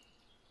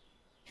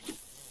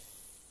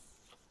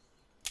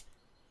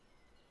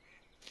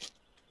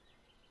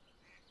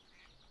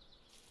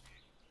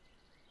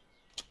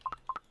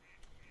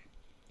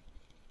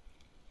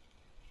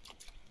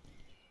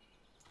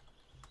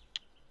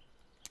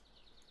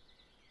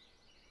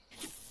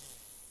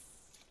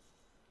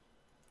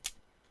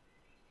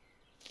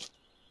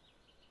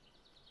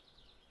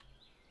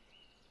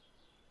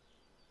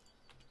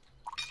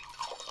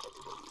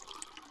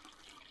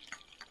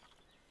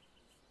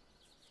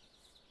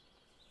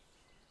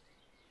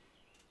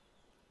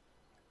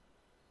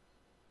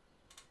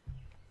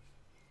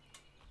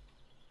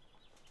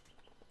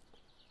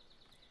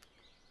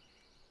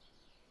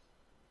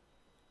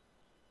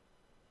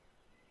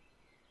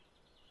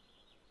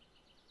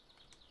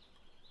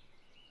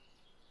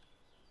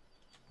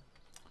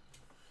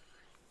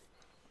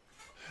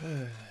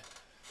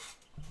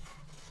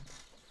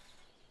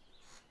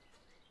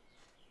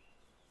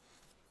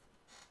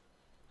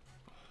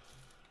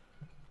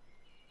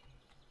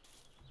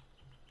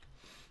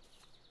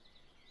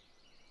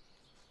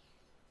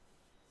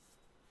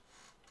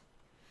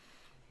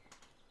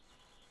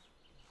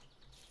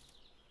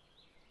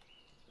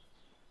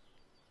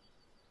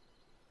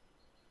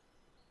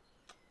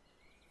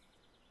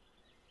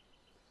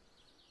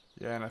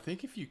 Yeah, and I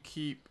think if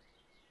the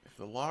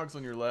log's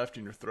on your left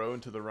and you're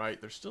throwing to the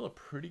right, there's still a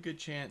pretty good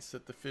chance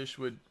that the fish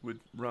would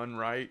run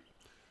right.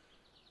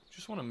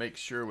 Just want to make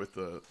sure with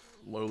the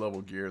low level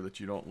gear that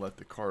you don't let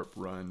the carp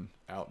run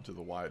out into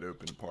the wide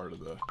open part of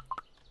the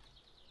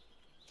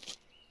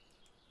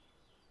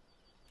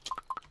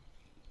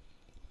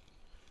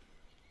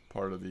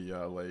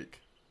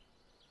lake.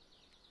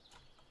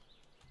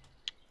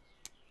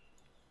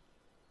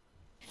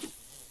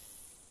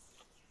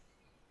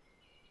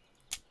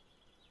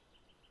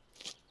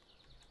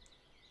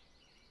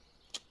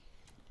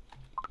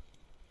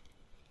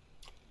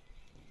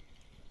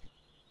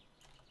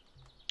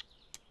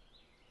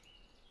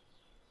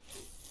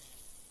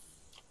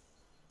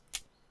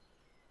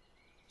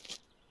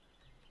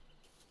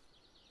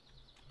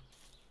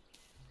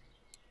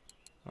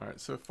 Alright,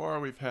 so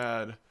far we've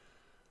had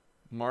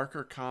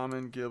marker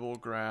common, gibble,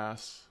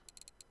 grass,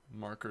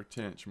 marker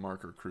tench,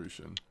 marker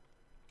crucian.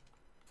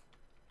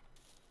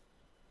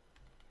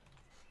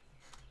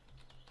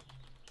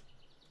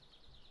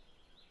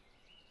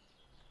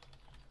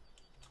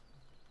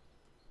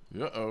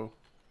 Uh-oh.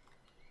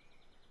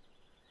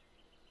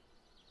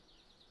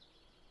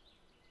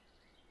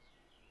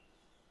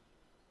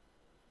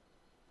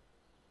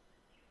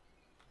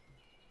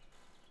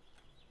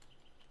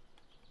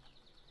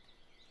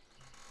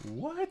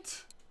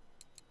 What?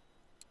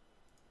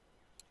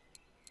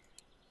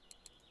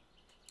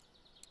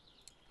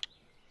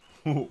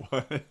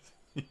 What is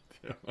he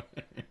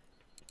doing?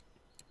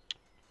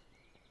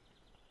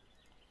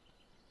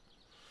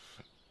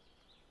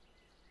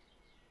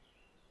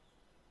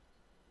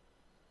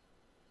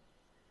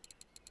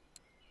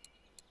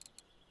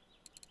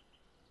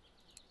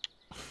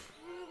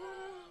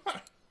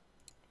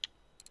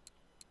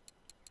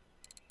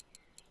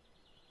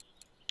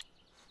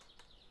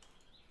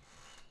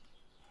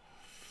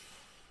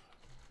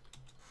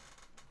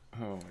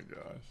 Oh my gosh.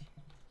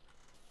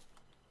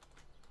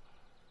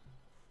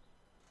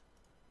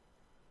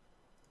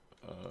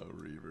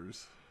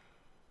 Reavers.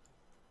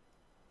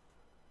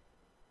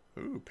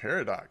 Ooh,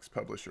 Paradox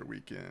Publisher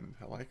Weekend.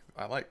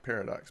 I like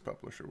Paradox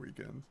Publisher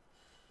Weekends.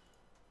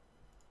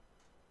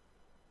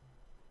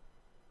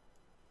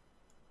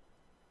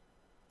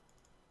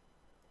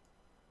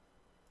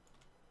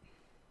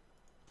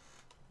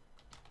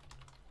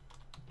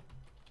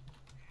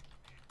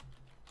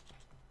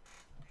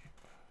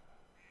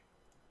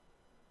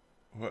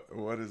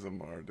 What is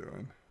Amar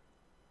doing?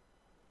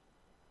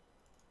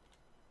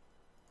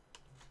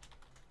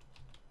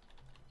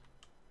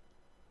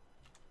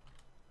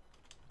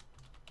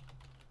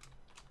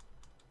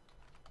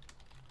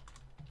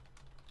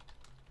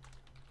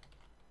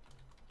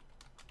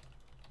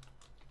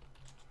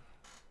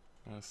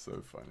 That's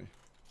so funny.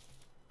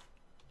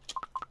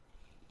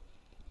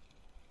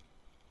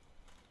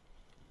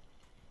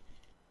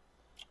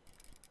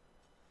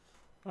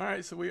 All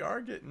right, so we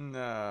are getting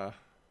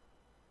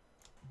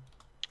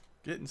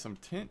some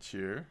tench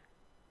here.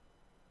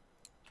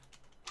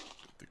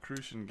 The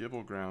Crucian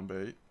Gibble ground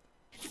bait.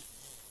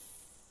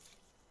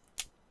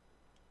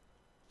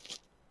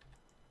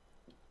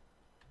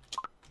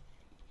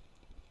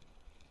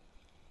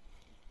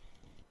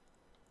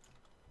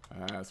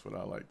 That's what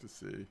I like to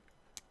see.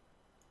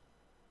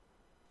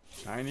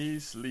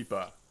 Chinese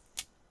sleeper.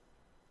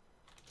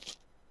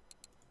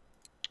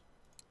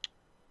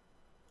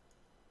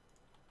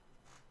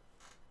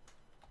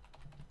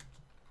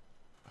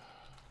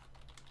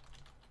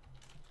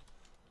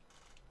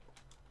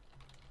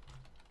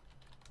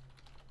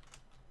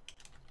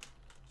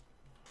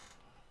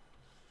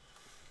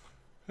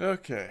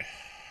 Okay.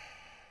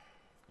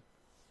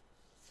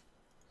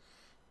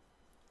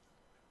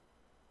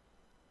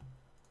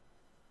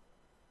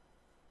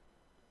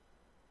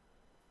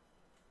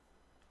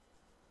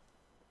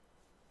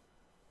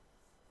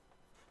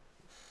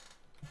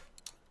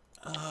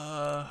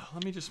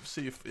 Let me just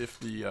see if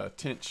the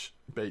tench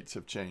baits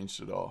have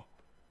changed at all.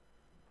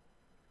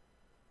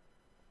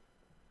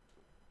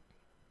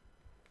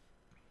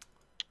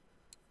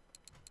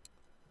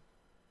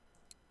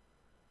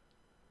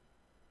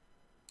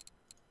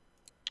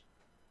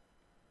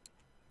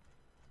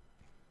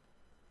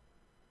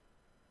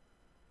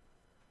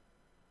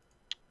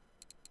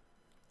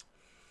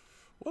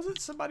 Wasn't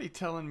somebody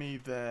telling me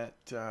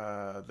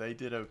that they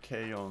did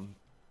okay on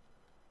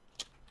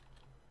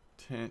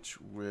tench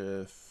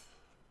with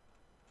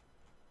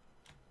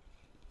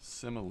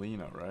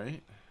semolina,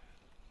 right?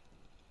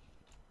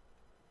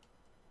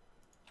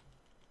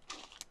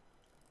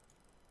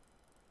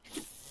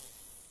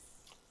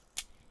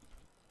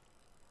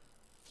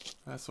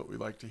 That's what we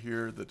like to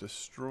hear, the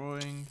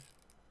destroying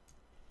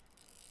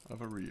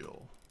of a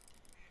reel.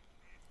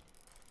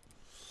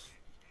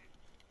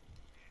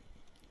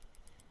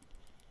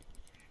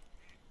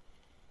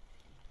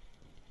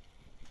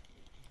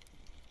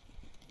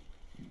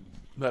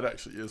 That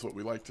actually is what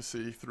we like to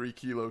see. 3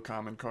 kilo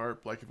common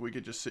carp. Like if we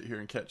could just sit here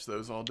and catch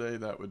those all day,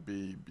 that would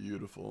be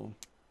beautiful.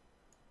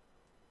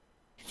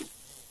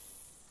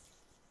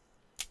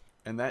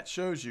 And that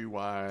shows you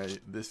why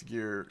this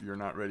gear, you're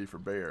not ready for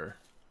bear.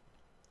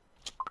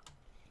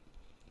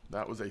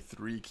 That was a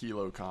 3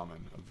 kilo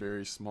common, a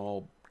very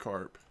small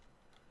carp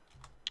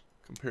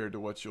compared to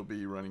what you'll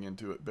be running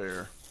into at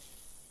bear.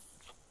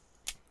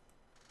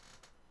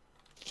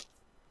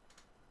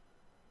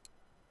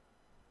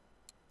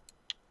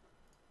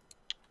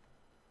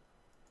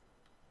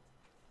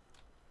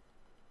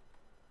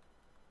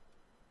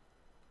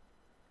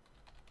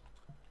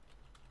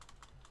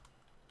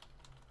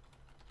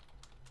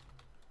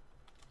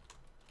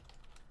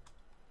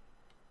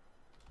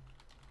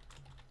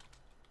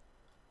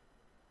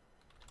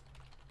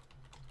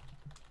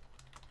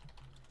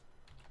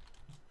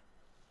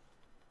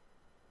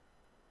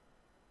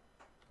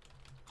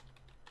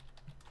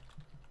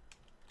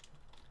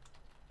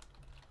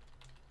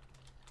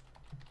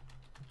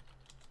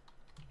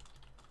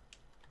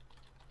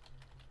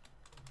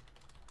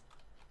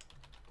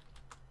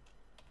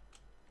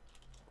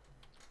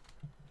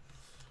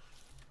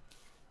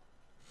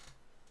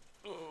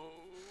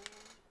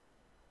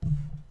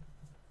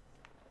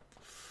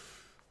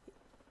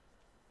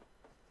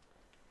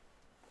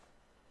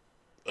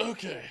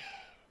 Okay.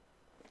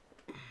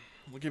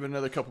 We'll give it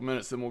another couple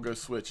minutes, then we'll go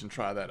switch and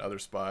try that other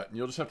spot. And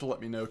you'll just have to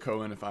let me know,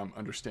 Cohen, if I'm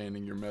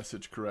understanding your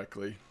message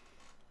correctly.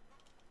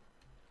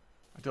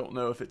 I don't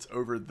know if it's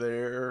over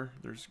there.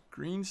 There's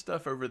green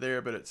stuff over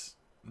there, but it's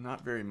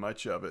not very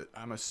much of it.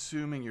 I'm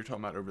assuming you're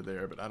talking about over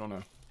there, but I don't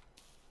know.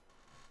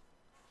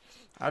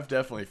 I've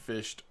definitely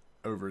fished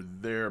over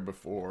there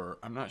before.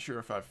 I'm not sure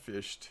if I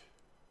fished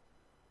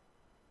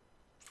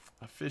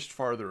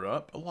farther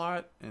up a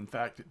lot. In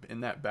fact,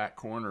 in that back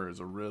corner is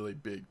a really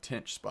big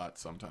tench spot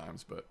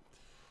sometimes, but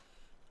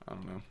I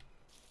don't know.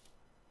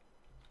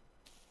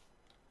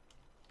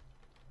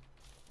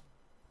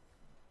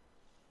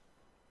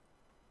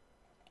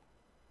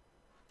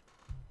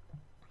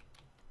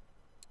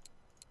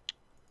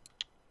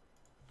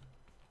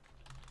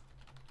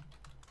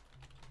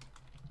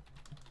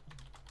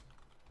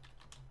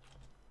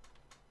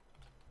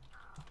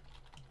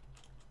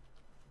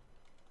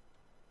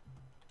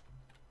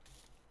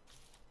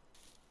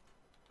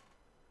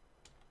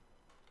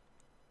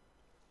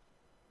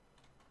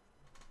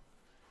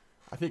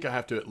 I think I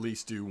have to at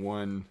least do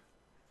one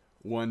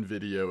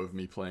video of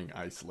me playing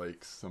Ice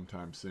Lakes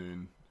sometime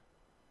soon.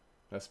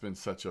 That's been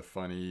such a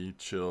funny,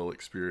 chill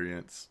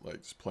experience,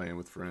 like just playing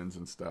with friends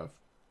and stuff.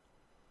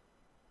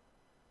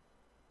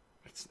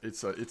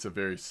 It's a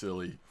very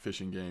silly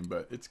fishing game,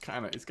 but it's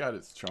got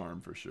its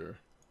charm for sure.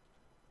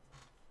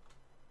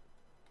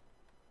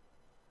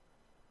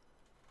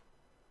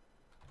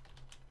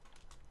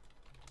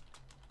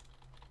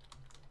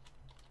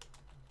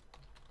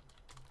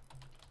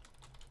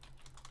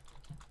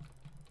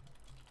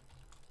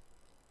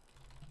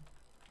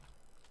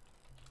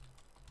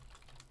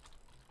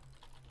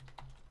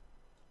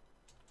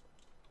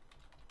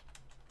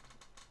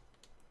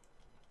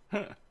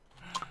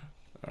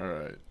 All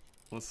right,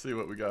 let's see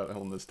what we got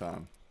on this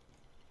time.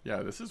 Yeah,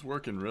 this is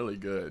working really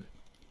good.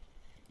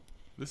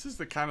 This is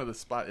the kind of the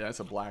spot. Yeah, it's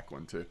a black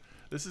one too.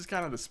 This is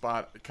kind of the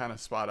spot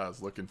I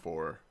was looking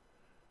for.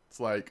 It's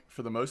like,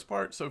 for the most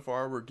part so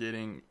far, we're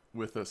getting,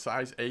 with a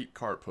size 8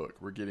 carp hook,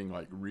 we're getting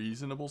like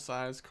reasonable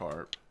size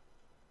carp,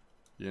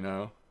 you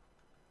know,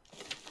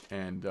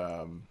 and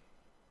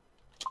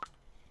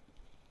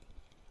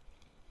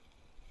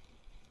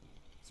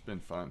it's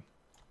been fun.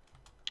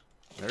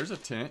 There's a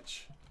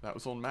tench. That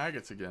was on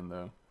maggots again,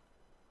 though.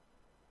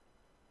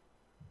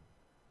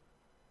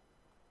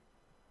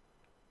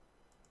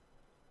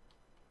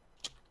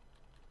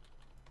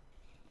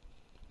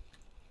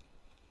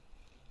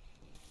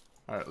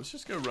 Alright, let's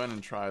just go run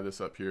and try this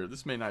up here.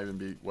 This may not even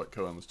be what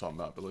Cohen was talking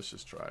about, but let's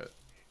just try it.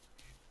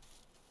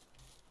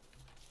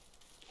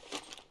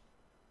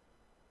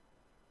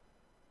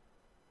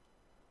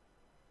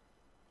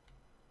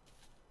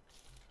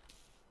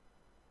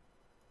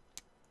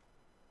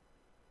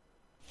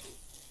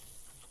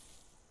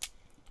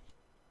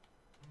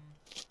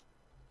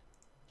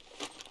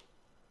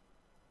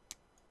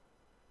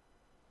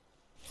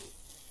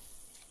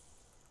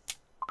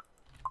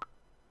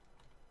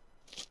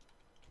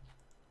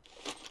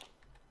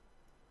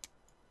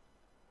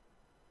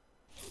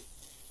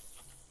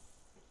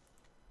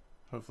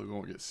 Hopefully we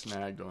won't get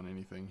snagged on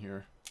anything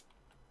here.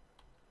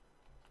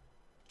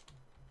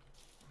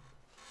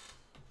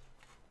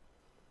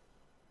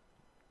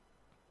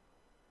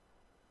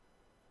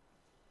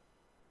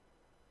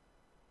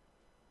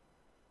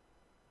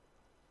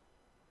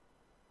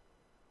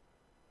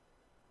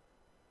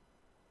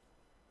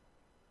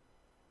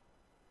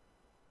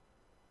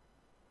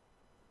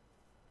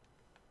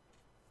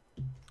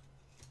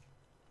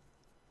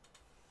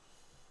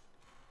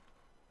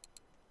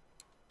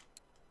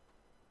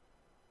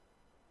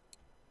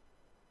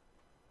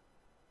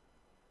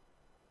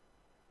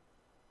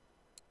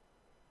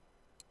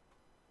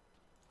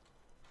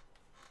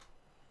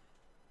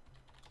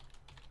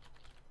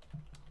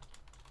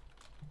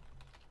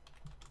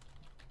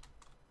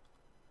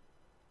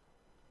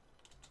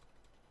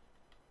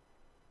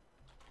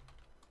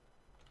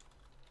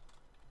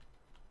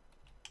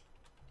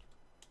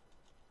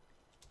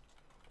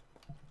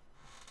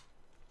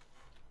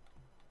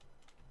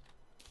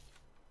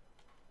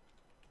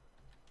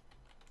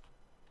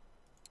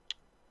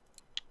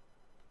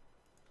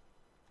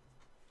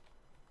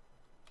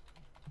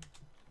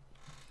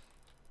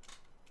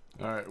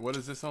 Alright, what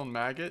is this on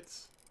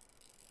maggots?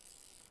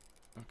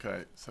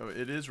 Okay, so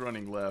it is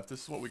running left.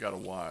 This is what we gotta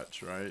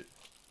watch, right?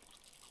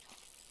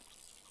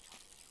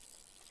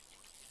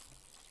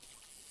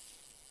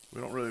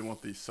 We don't really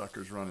want these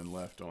suckers running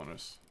left on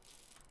us.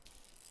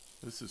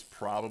 This is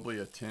probably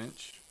a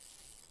tench.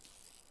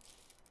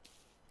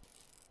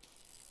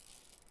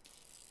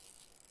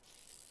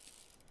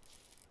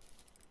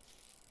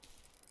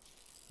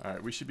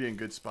 Alright, we should be in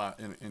good spot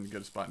in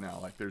good spot now.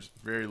 Like, there's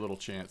very little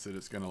chance that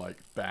it's gonna like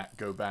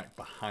go back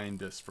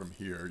behind us from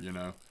here, you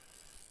know.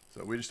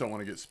 So we just don't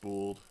want to get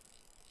spooled.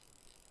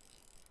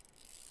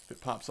 If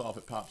it pops off,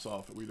 it pops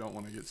off, but we don't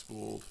want to get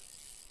spooled.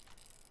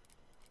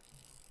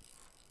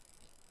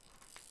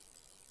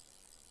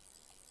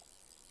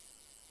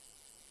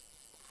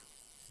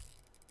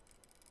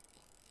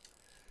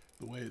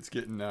 The way it's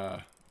getting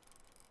the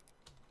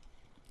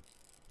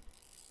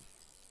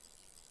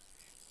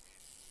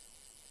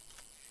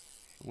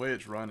way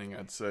it's running,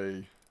 I'd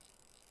say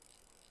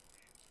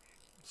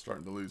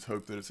starting to lose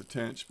hope that it's a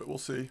tench, but we'll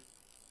see.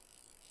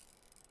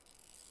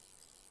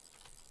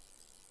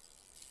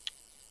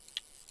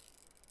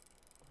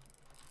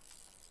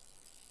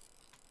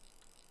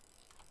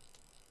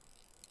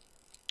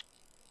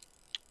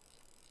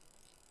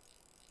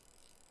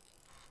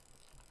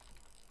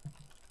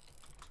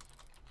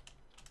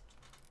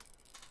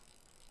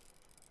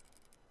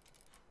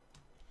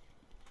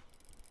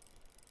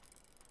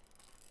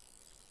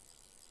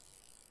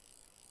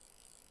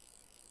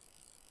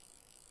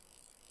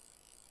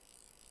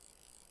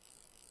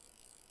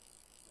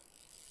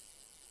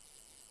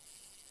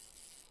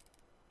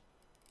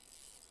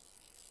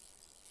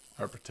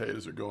 Our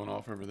potatoes are going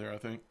off over there, I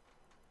think.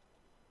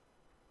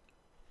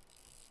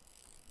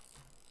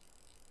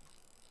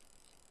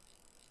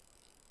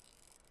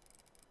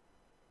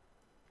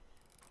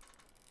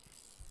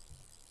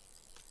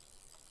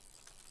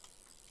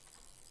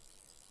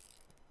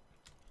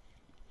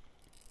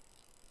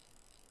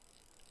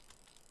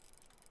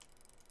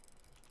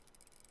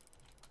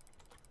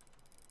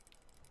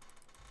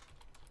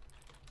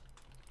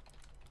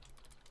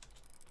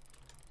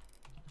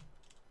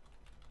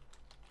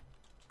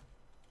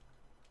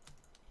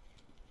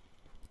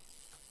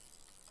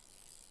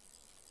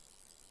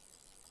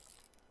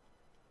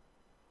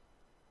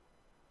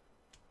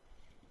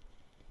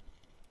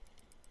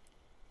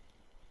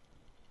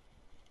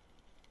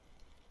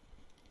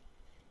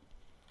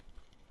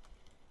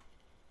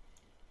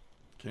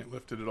 Can't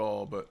lift it at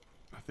all, but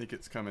I think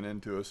it's coming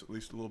into us at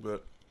least a little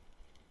bit.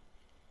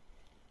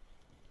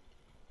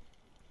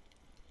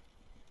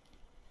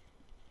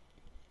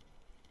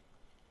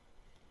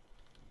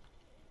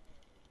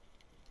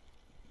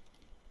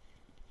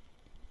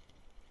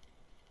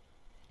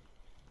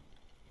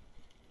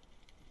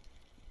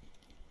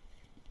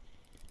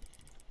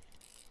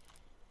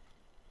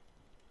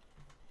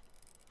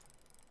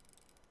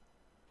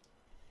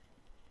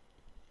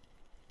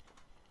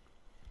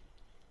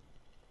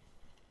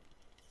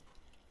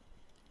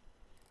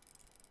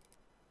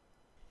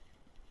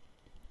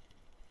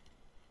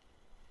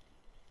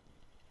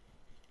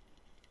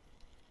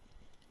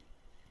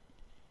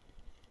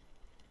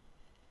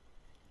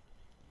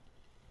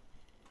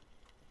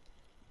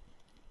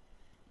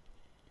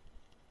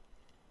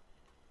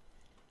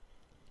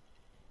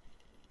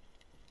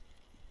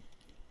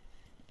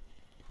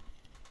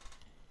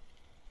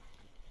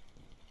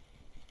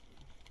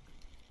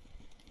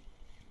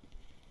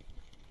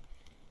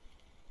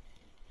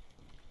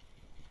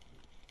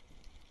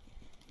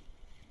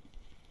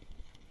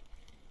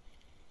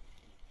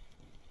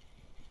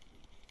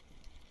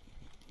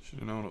 Should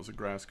have known it was a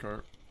grass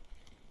carp.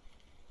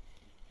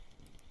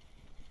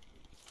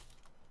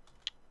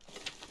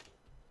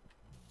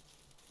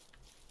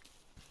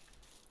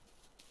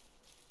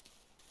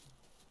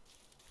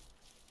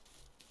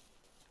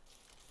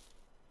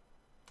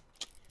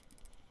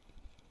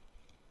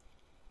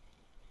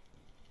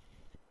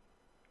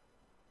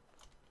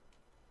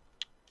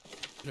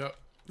 Yep,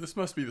 this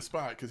must be the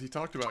spot because he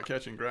talked about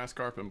catching grass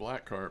carp and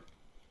black carp.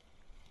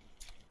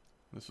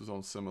 This was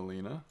on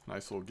semolina.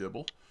 Nice little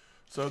gibble.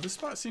 So this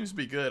spot seems to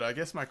be good. I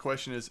guess my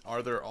question is,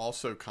 are there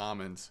also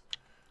commons?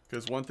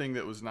 Because one thing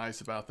that was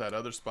nice about that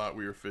other spot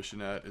we were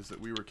fishing at is that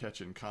we were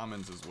catching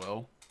commons as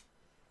well.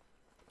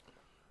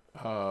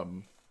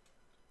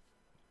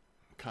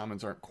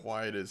 Commons aren't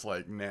quite as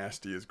like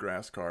nasty as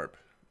grass carp.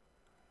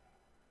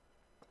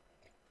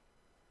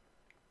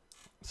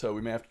 So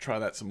we may have to try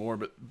that some more.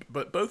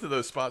 But both of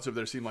those spots over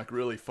there seem like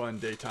really fun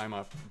daytime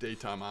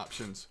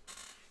options.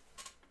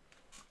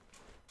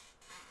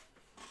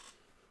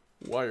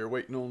 While you're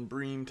waiting on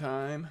Bream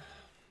time.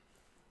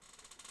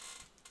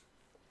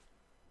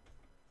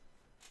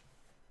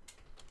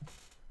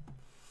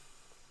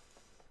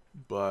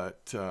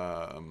 But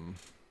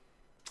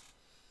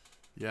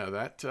yeah,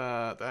 that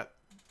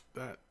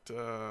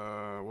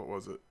what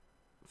was it?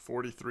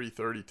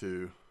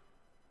 43.32.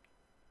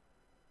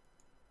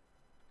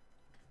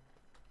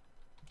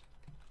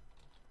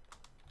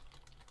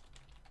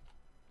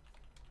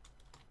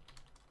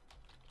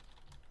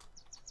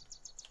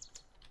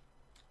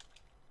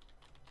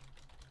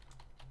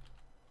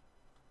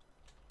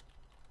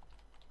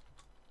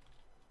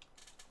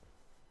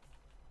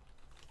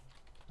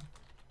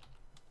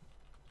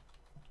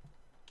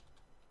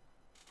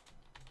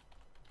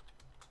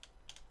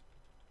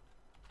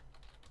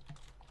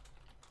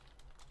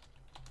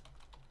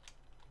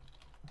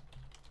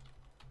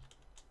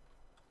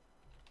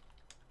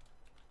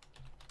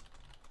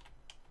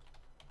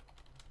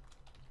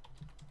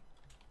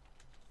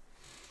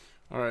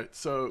 All right,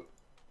 so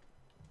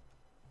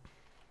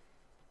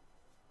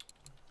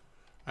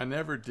I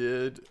never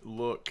did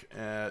look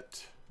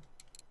at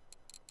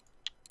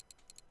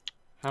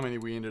how many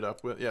we ended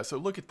up with. Yeah, so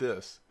look at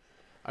this.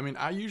 I mean,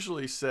 I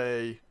usually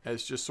say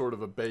as just sort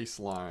of a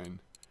baseline,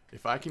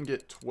 if I can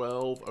get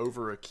 12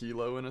 over a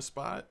kilo in a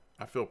spot,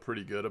 I feel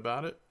pretty good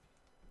about it.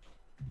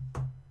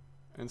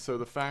 And so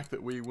the fact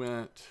that we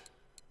went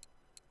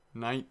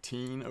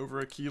 19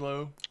 over a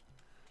kilo,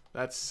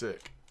 that's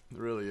sick. It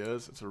really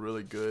is. It's a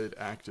really good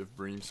active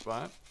bream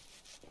spot.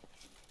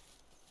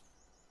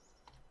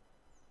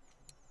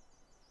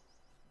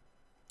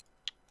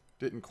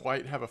 Didn't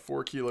quite have a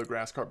 4 kilo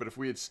grass carp, but if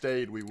we had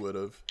stayed, we would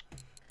have.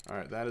 All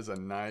right, that is a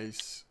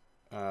nice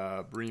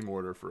bream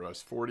order for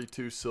us.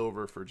 42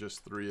 silver for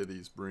just 3 of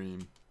these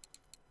bream.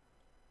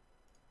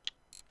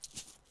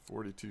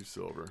 42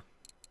 silver.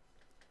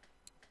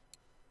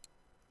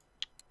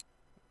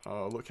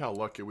 Oh, look how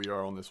lucky we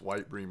are on this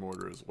white bream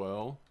order as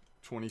well.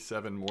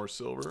 27 more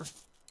silver.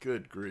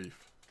 Good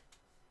grief.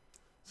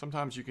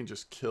 Sometimes you can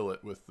just kill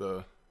it with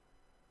the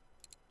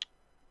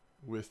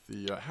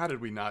how did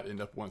we not end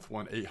up with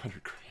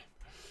 800 gram?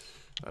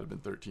 That'd have been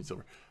 13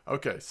 silver.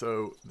 Okay,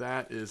 so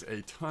that is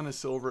a ton of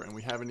silver, and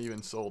we haven't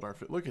even sold our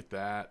look at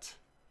that.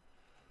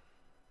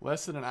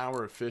 Less than an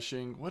hour of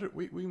fishing. What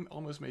we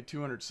almost made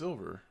 200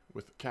 silver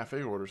with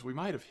cafe orders. We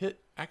might have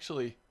hit,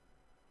 actually,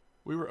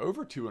 we were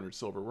over 200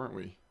 silver, weren't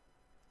we?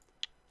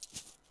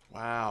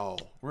 Wow,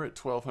 we're at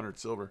 1,200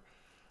 silver.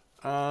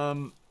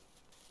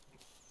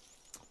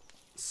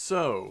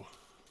 So,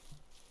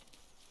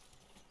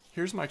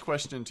 here's my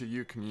question to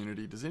you,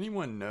 community. Does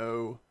anyone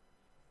know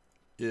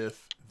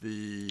if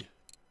the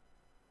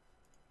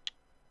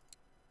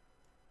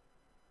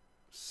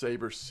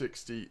Saber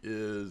 60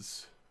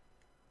 is...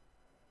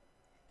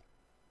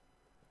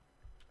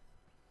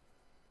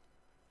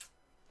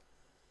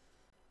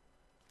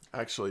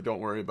 Actually, don't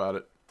worry about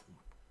it.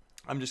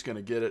 I'm just going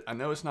to get it. I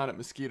know it's not at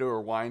Mosquito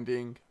or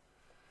Winding.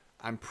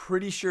 I'm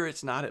pretty sure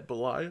it's not at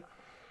Belaya,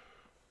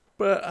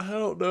 but I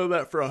don't know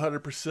that for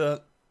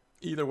 100%.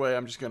 Either way,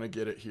 I'm just going to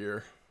get it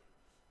here.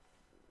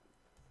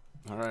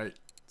 All right,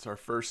 it's our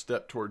first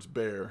step towards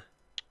bear.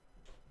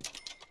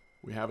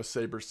 We have a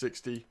Saber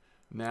 60.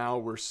 Now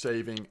we're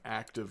saving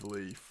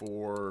actively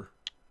for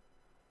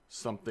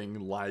something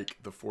like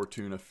the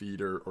Fortuna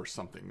feeder or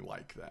something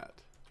like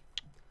that.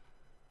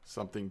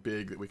 Something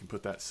big that we can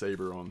put that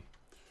Saber on.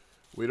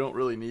 We don't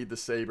really need the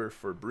Saber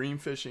for bream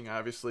fishing,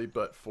 obviously,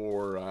 but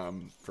for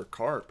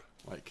carp,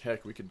 like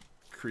heck, we could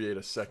create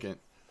a second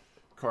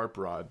carp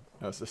rod,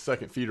 a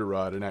second feeder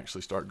rod, and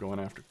actually start going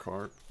after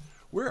carp.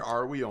 Where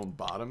are we on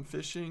bottom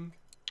fishing?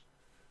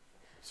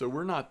 So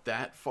we're not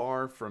that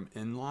far from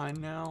inline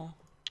now.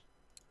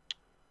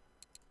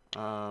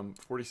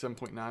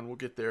 47.9, we'll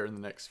get there in the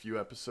next few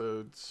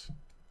episodes.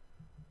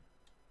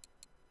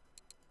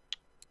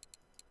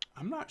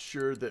 I'm not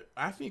sure that,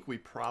 I think we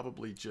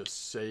probably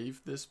just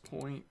save this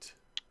point.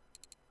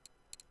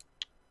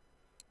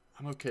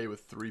 I'm okay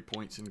with 3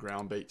 points in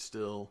ground bait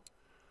still.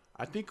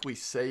 I think we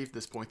save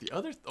this point. The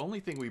only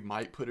thing we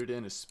might put it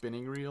in is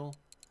spinning reel,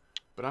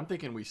 but I'm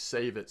thinking we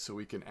save it so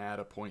we can add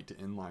a point to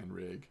inline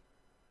rig.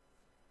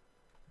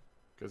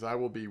 Because I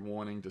will be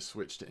wanting to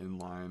switch to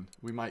inline.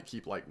 We might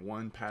keep like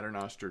 1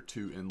 paternoster,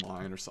 2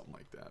 inline or something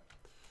like that.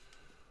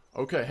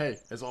 Okay, hey,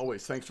 as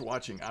always, thanks for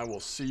watching. I will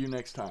see you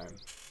next time.